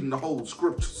like reading the whole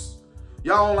scriptures.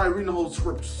 Y'all don't like reading the whole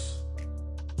scriptures.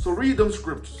 So read them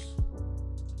scriptures.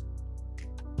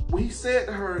 When he said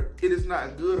to her, it is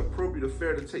not good, appropriate, or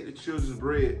fair to take the children's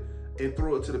bread and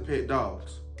throw it to the pet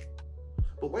dogs.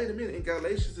 But wait a minute, in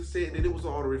Galatians it said that it was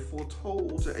already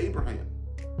foretold to Abraham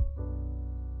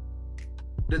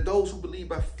that those who believe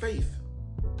by faith,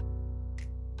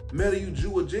 matter you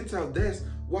Jew or Gentile, that's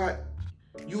why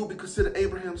you will be considered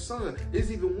Abraham's son.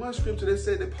 There's even one scripture that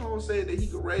said that Paul said that he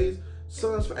could raise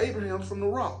sons for Abraham from the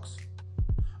rocks.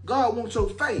 God wants your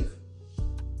faith.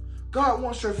 God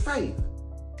wants your faith.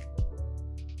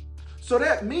 So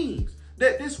that means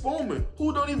that this woman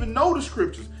who don't even know the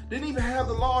scriptures, didn't even have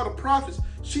the law of the prophets,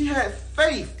 she had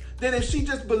faith that if she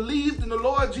just believed in the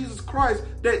Lord Jesus Christ,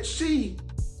 that she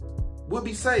would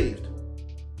be saved.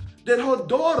 That her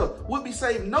daughter would be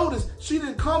saved. Notice, she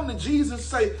didn't come to Jesus and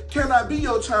say, can I be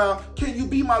your child? Can you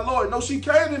be my Lord? No, she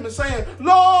came to him and saying,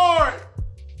 Lord,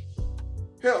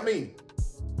 help me.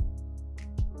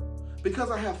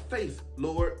 Because I have faith,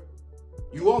 Lord.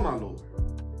 You are my Lord.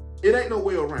 It ain't no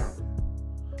way around it.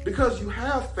 Because you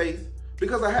have faith,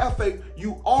 because I have faith,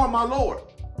 you are my Lord.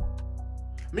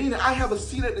 Meaning I have a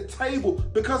seat at the table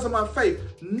because of my faith.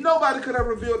 Nobody could have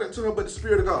revealed that to her but the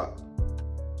Spirit of God.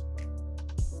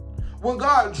 When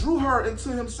God drew her into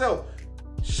himself,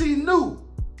 she knew,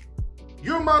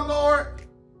 you're my Lord.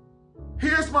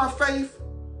 Here's my faith.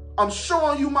 I'm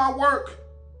showing you my work.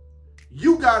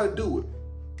 You got to do it.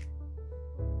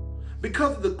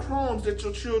 Because of the crumbs that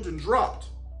your children dropped,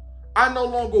 I no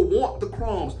longer want the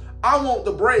crumbs. I want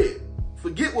the bread.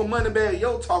 Forget what Moneybag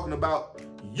Yo talking about.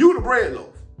 You the bread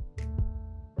loaf.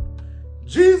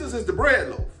 Jesus is the bread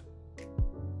loaf.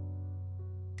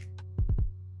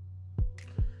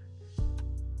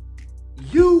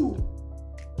 You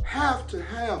have to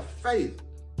have faith.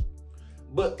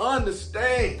 But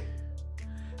understand,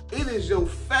 it is your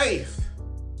faith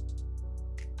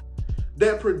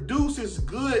that produces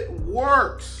good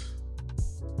works.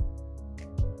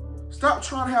 Stop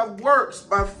trying to have works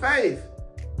by faith.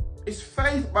 It's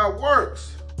faith by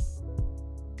works.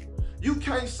 You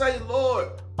can't say, Lord,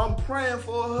 I'm praying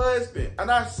for a husband. And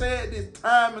I said this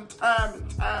time and time and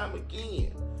time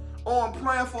again. Or I'm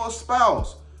praying for a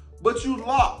spouse. But you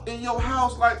locked in your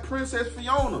house like Princess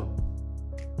Fiona.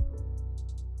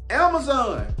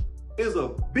 Amazon is a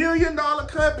 $1 billion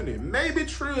company, maybe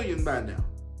trillion by now.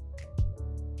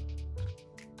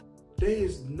 They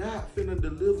is not finna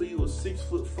deliver you a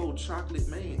 6'4" chocolate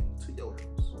man to your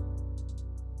house.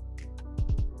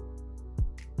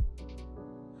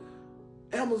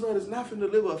 Amazon is not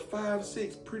finna deliver a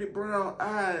 5'6" pretty brown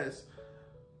eyes,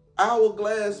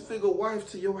 hourglass figure wife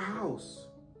to your house.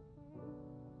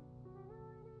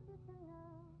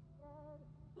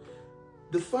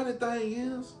 The funny thing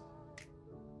is,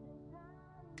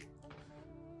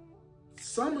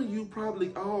 some of you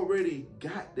probably already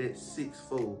got that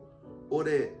 6'4" or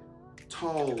that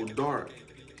tall, dark,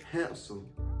 handsome,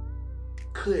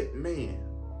 cut man.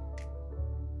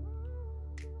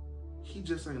 He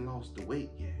just ain't lost the weight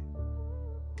yet.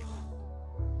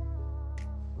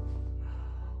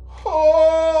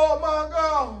 Oh my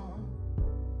God.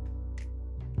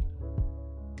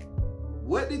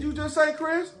 What did you just say,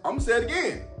 Chris? I'm gonna say it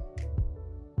again.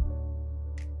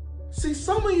 See,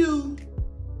 some of you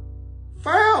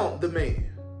found the man.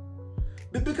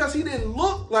 But because he didn't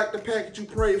look like the package you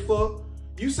prayed for,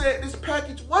 you said this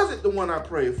package wasn't the one I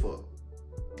prayed for.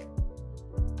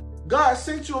 God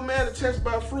sent you a man to test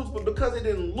by fruits, but because it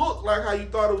didn't look like how you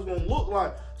thought it was going to look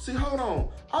like. See, hold on.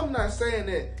 I'm not saying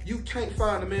that you can't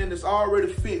find a man that's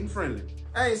already fit and friendly.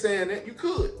 I ain't saying that. You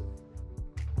could.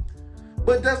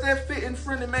 But does that fit and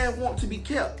friendly man want to be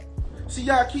kept? See,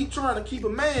 y'all keep trying to keep a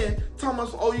man, talking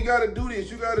about, oh, you got to do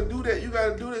this, you got to do that, you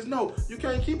got to do this. No, you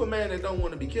can't keep a man that don't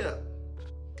want to be kept.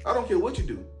 I don't care what you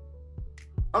do.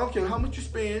 I don't care how much you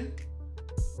spend.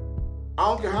 I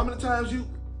don't care how many times you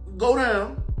go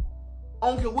down. I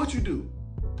don't care what you do.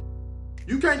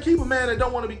 You can't keep a man that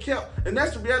don't want to be kept. And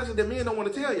that's the reality that men don't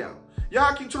want to tell y'all.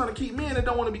 Y'all keep trying to keep men that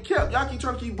don't want to be kept. Y'all keep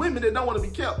trying to keep women that don't want to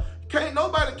be kept. Can't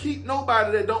nobody keep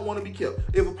nobody that don't want to be kept.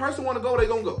 If a person want to go, they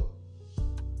gonna go.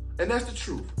 And that's the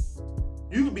truth.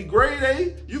 You could be grade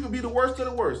A, you could be the worst of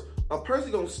the worst. A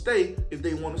person gonna stay if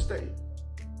they want to stay.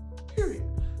 Period.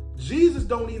 Jesus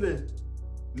don't even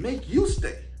make you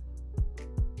stay.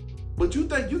 But you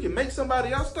think you can make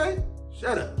somebody else stay?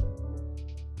 Shut up.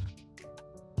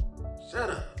 Shut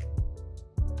up.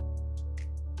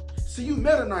 See, you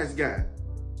met a nice guy.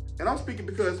 And I'm speaking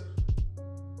because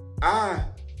I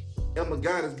am a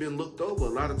guy that's been looked over a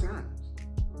lot of times.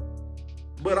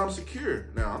 But I'm secure.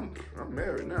 Now, I'm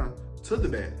married now to the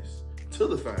baddest, to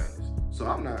the finest. So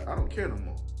I don't care no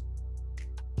more.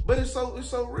 But it's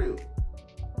so real.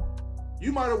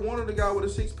 You might have wanted a guy with a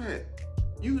six-pack.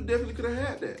 You definitely could have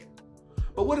had that.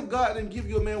 But what if God didn't give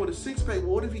you a man with a six-pack?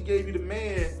 Well, what if he gave you the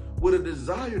man with a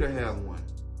desire to have one?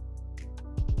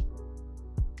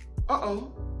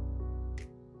 Uh-oh.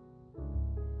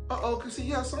 Uh-oh, because see,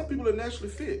 yeah, some people are naturally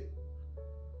fit.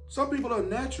 Some people are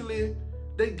naturally,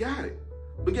 they got it.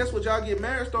 But guess what? Y'all get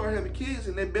married, start having kids,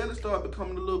 and their belly start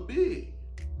becoming a little big.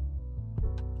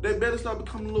 Their belly start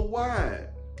becoming a little wide.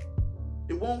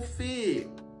 It won't fit.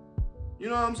 You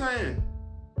know what I'm saying?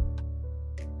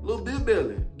 Little bit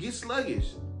belly, get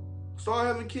sluggish, start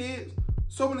having kids.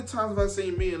 So many times have I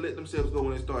seen men let themselves go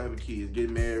when they start having kids,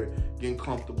 getting married, getting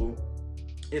comfortable.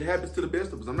 It happens to the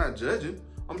best of us. I'm not judging.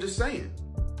 I'm just saying.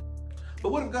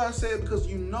 But what if God said, because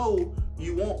you know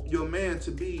you want your man to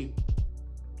be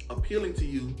appealing to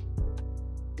you,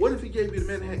 what if he gave you the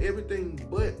man that had everything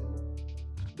but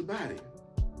the body?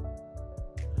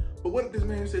 But what if this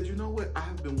man said, you know what?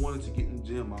 I've been wanting to get in the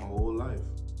gym my whole life.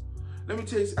 Let me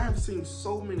tell you, I've seen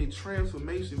so many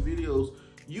transformation videos.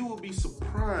 You will be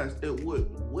surprised at what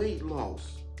weight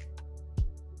loss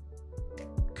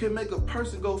can make a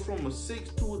person go from a 6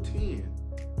 to a 10,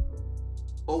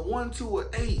 a 1 to an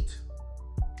 8.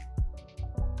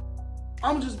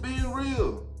 I'm just being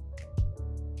real.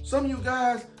 Some of you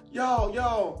guys,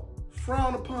 y'all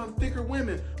frown upon thicker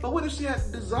women. But what if she had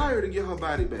the desire to get her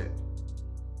body back?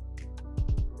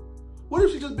 What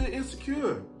if she just been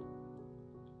insecure?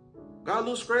 Got a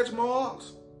little scratch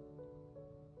marks.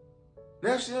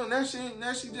 Now she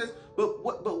just. But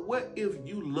what if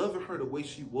you loving her the way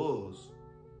she was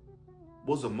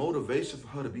a motivation for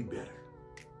her to be better?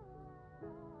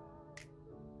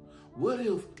 What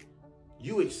if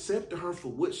you accepted her for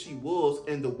what she was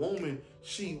and the woman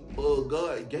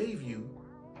God gave you?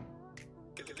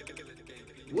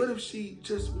 What if she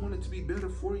just wanted to be better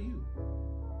for you?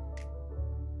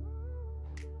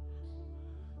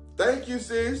 Thank you,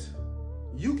 sis.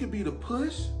 You could be the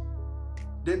push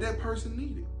that person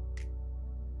needed.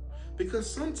 Because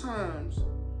sometimes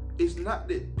it's not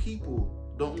that people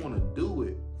don't want to do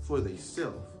it for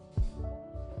themselves.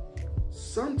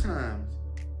 Sometimes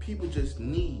people just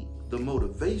need the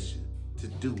motivation to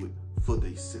do it for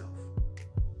themselves.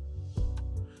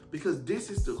 Because this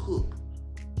is the hook,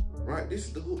 right? This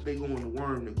is the hook. They go on the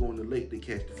worm, they go in the lake, they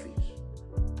catch the fish.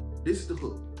 This is the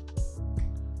hook.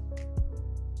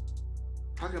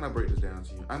 How can I break this down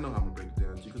to you? I know how I'm gonna break it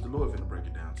down to you because the Lord's gonna break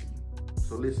it down to you.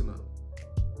 So listen up.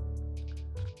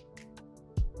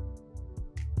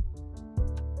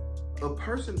 A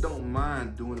person don't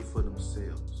mind doing it for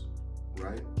themselves,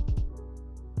 right?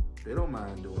 They don't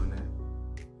mind doing that.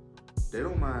 They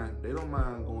don't mind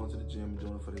going to the gym and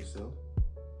doing it for themselves.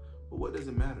 But what does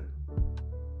it matter?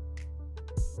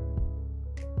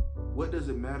 What does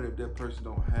it matter if that person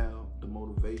don't have the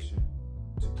motivation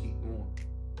to keep going?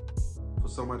 For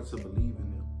somebody to believe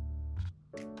in them.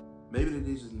 Maybe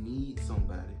they just need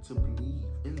somebody to believe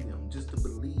in them, just to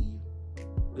believe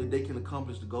that they can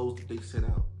accomplish the goals that they set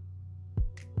out.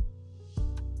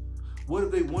 What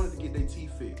if they wanted to get their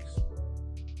teeth fixed,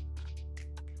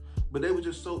 but they were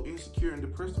just so insecure and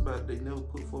depressed about it, they never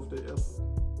put forth their effort?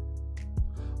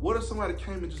 What if somebody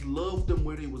came and just loved them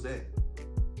where they was at?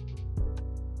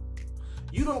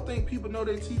 You don't think people know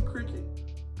their teeth crooked?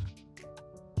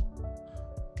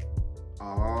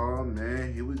 Oh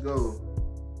man, here we go.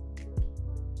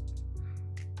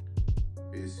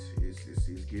 It's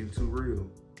See, it's getting too real.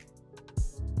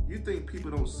 You think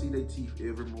people don't see their teeth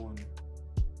every morning?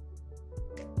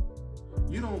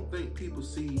 You don't think people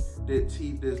see that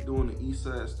teeth that's doing the east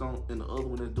side stomp and the other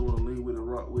one that's doing the lean with the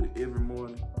rock with it every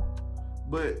morning?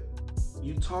 But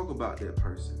you talk about that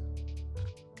person.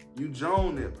 You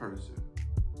joan that person.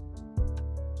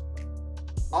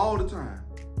 All the time.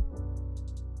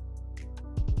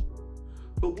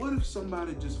 But what if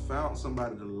somebody just found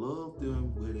somebody to love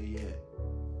them where they at?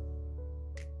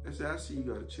 They say, I see you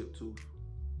got a chipped tooth,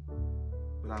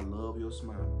 but I love your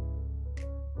smile.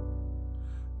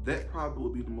 That probably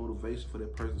would be the motivation for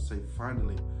that person to say,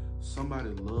 finally, somebody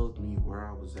loved me where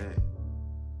I was at.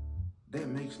 That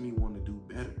makes me want to do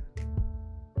better.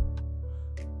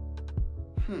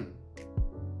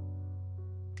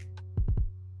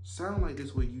 Sound like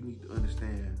this way you need to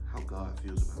understand how God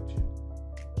feels about you.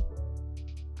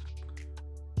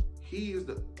 He is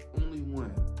the only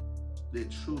one that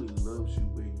truly loves you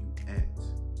where you at.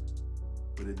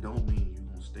 But it don't mean you're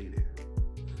going to stay there.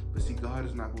 But see, God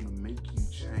is not going to make you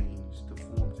change to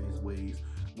conform to his ways.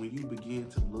 When you begin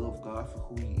to love God for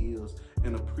who he is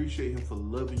and appreciate him for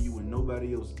loving you when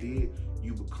nobody else did,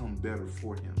 you become better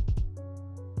for him.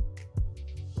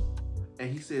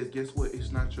 And he says, guess what?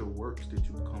 It's not your works that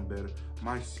you become better.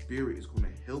 My spirit is going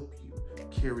to help you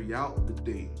carry out the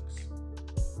things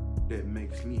that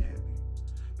makes me happy.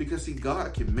 Because see,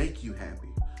 God can make you happy.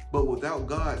 But without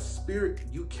God's spirit,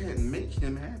 you can't make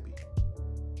him happy.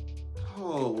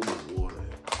 Oh, my Lord.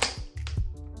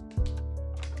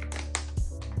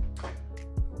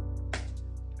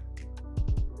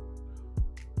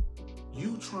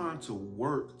 You trying to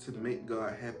work to make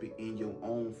God happy in your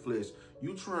own flesh.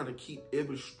 You trying to keep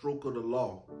every stroke of the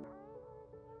law.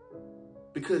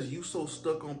 Because you so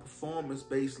stuck on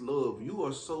performance-based love. You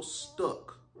are so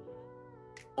stuck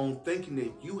on thinking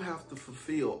that you have to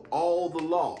fulfill all the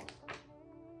law.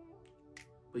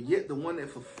 But yet the one that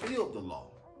fulfilled the law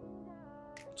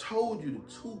told you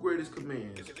the two greatest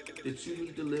commands that you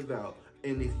need to live out.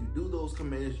 And if you do those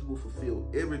commands, you will fulfill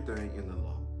everything in the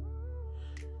law.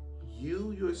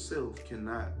 You yourself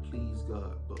cannot please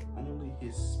God, but only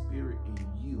his spirit in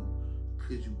you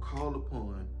could you call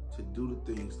upon to do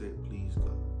the things that please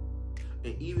God.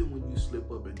 And even when you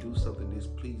slip up and do something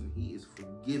displeasing, he is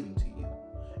forgiving to you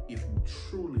if you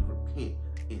truly repent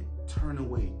and turn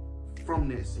away from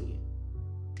that sin.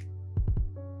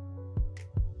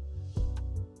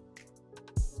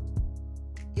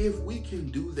 If we can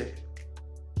do that,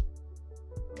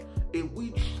 if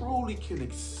we truly can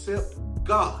accept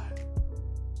God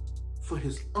for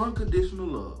his unconditional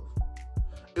love,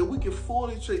 if we can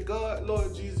fully say, God,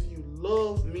 Lord Jesus, you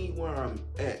love me where I'm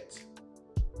at,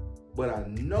 but I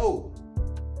know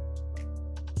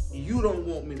you don't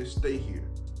want me to stay here.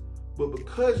 But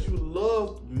because you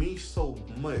loved me so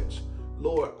much,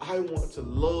 Lord, I want to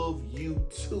love you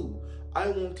too. I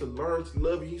want to learn to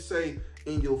love you. He say,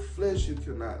 in your flesh you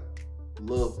cannot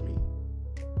love me,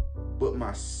 but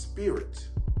my spirit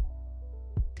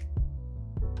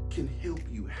can help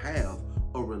you have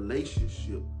a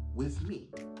relationship with me.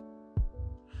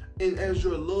 And as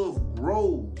your love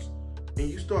grows and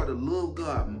you start to love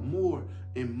God more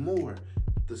and more,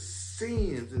 the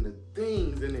sins and the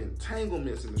things and the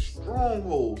entanglements and the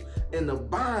strongholds and the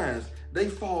binds, they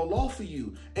fall off of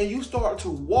you. And you start to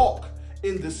walk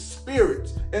in the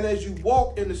spirit. And as you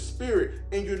walk in the spirit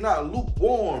and you're not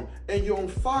lukewarm and you're on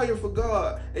fire for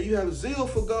God and you have zeal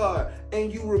for God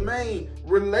and you remain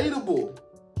relatable.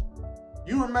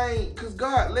 You remain, because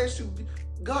God lets you,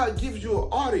 God gives you an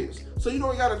audience. So you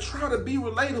don't got to try to be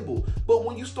relatable. But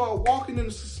when you start walking in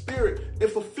the spirit and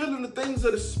fulfilling the things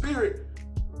of the spirit,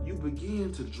 you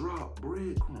begin to drop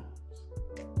breadcrumbs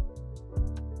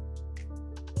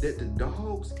that the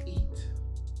dogs eat,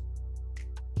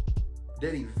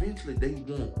 that eventually they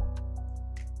want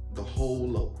the whole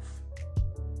loaf.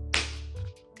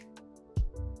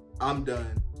 I'm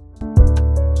done.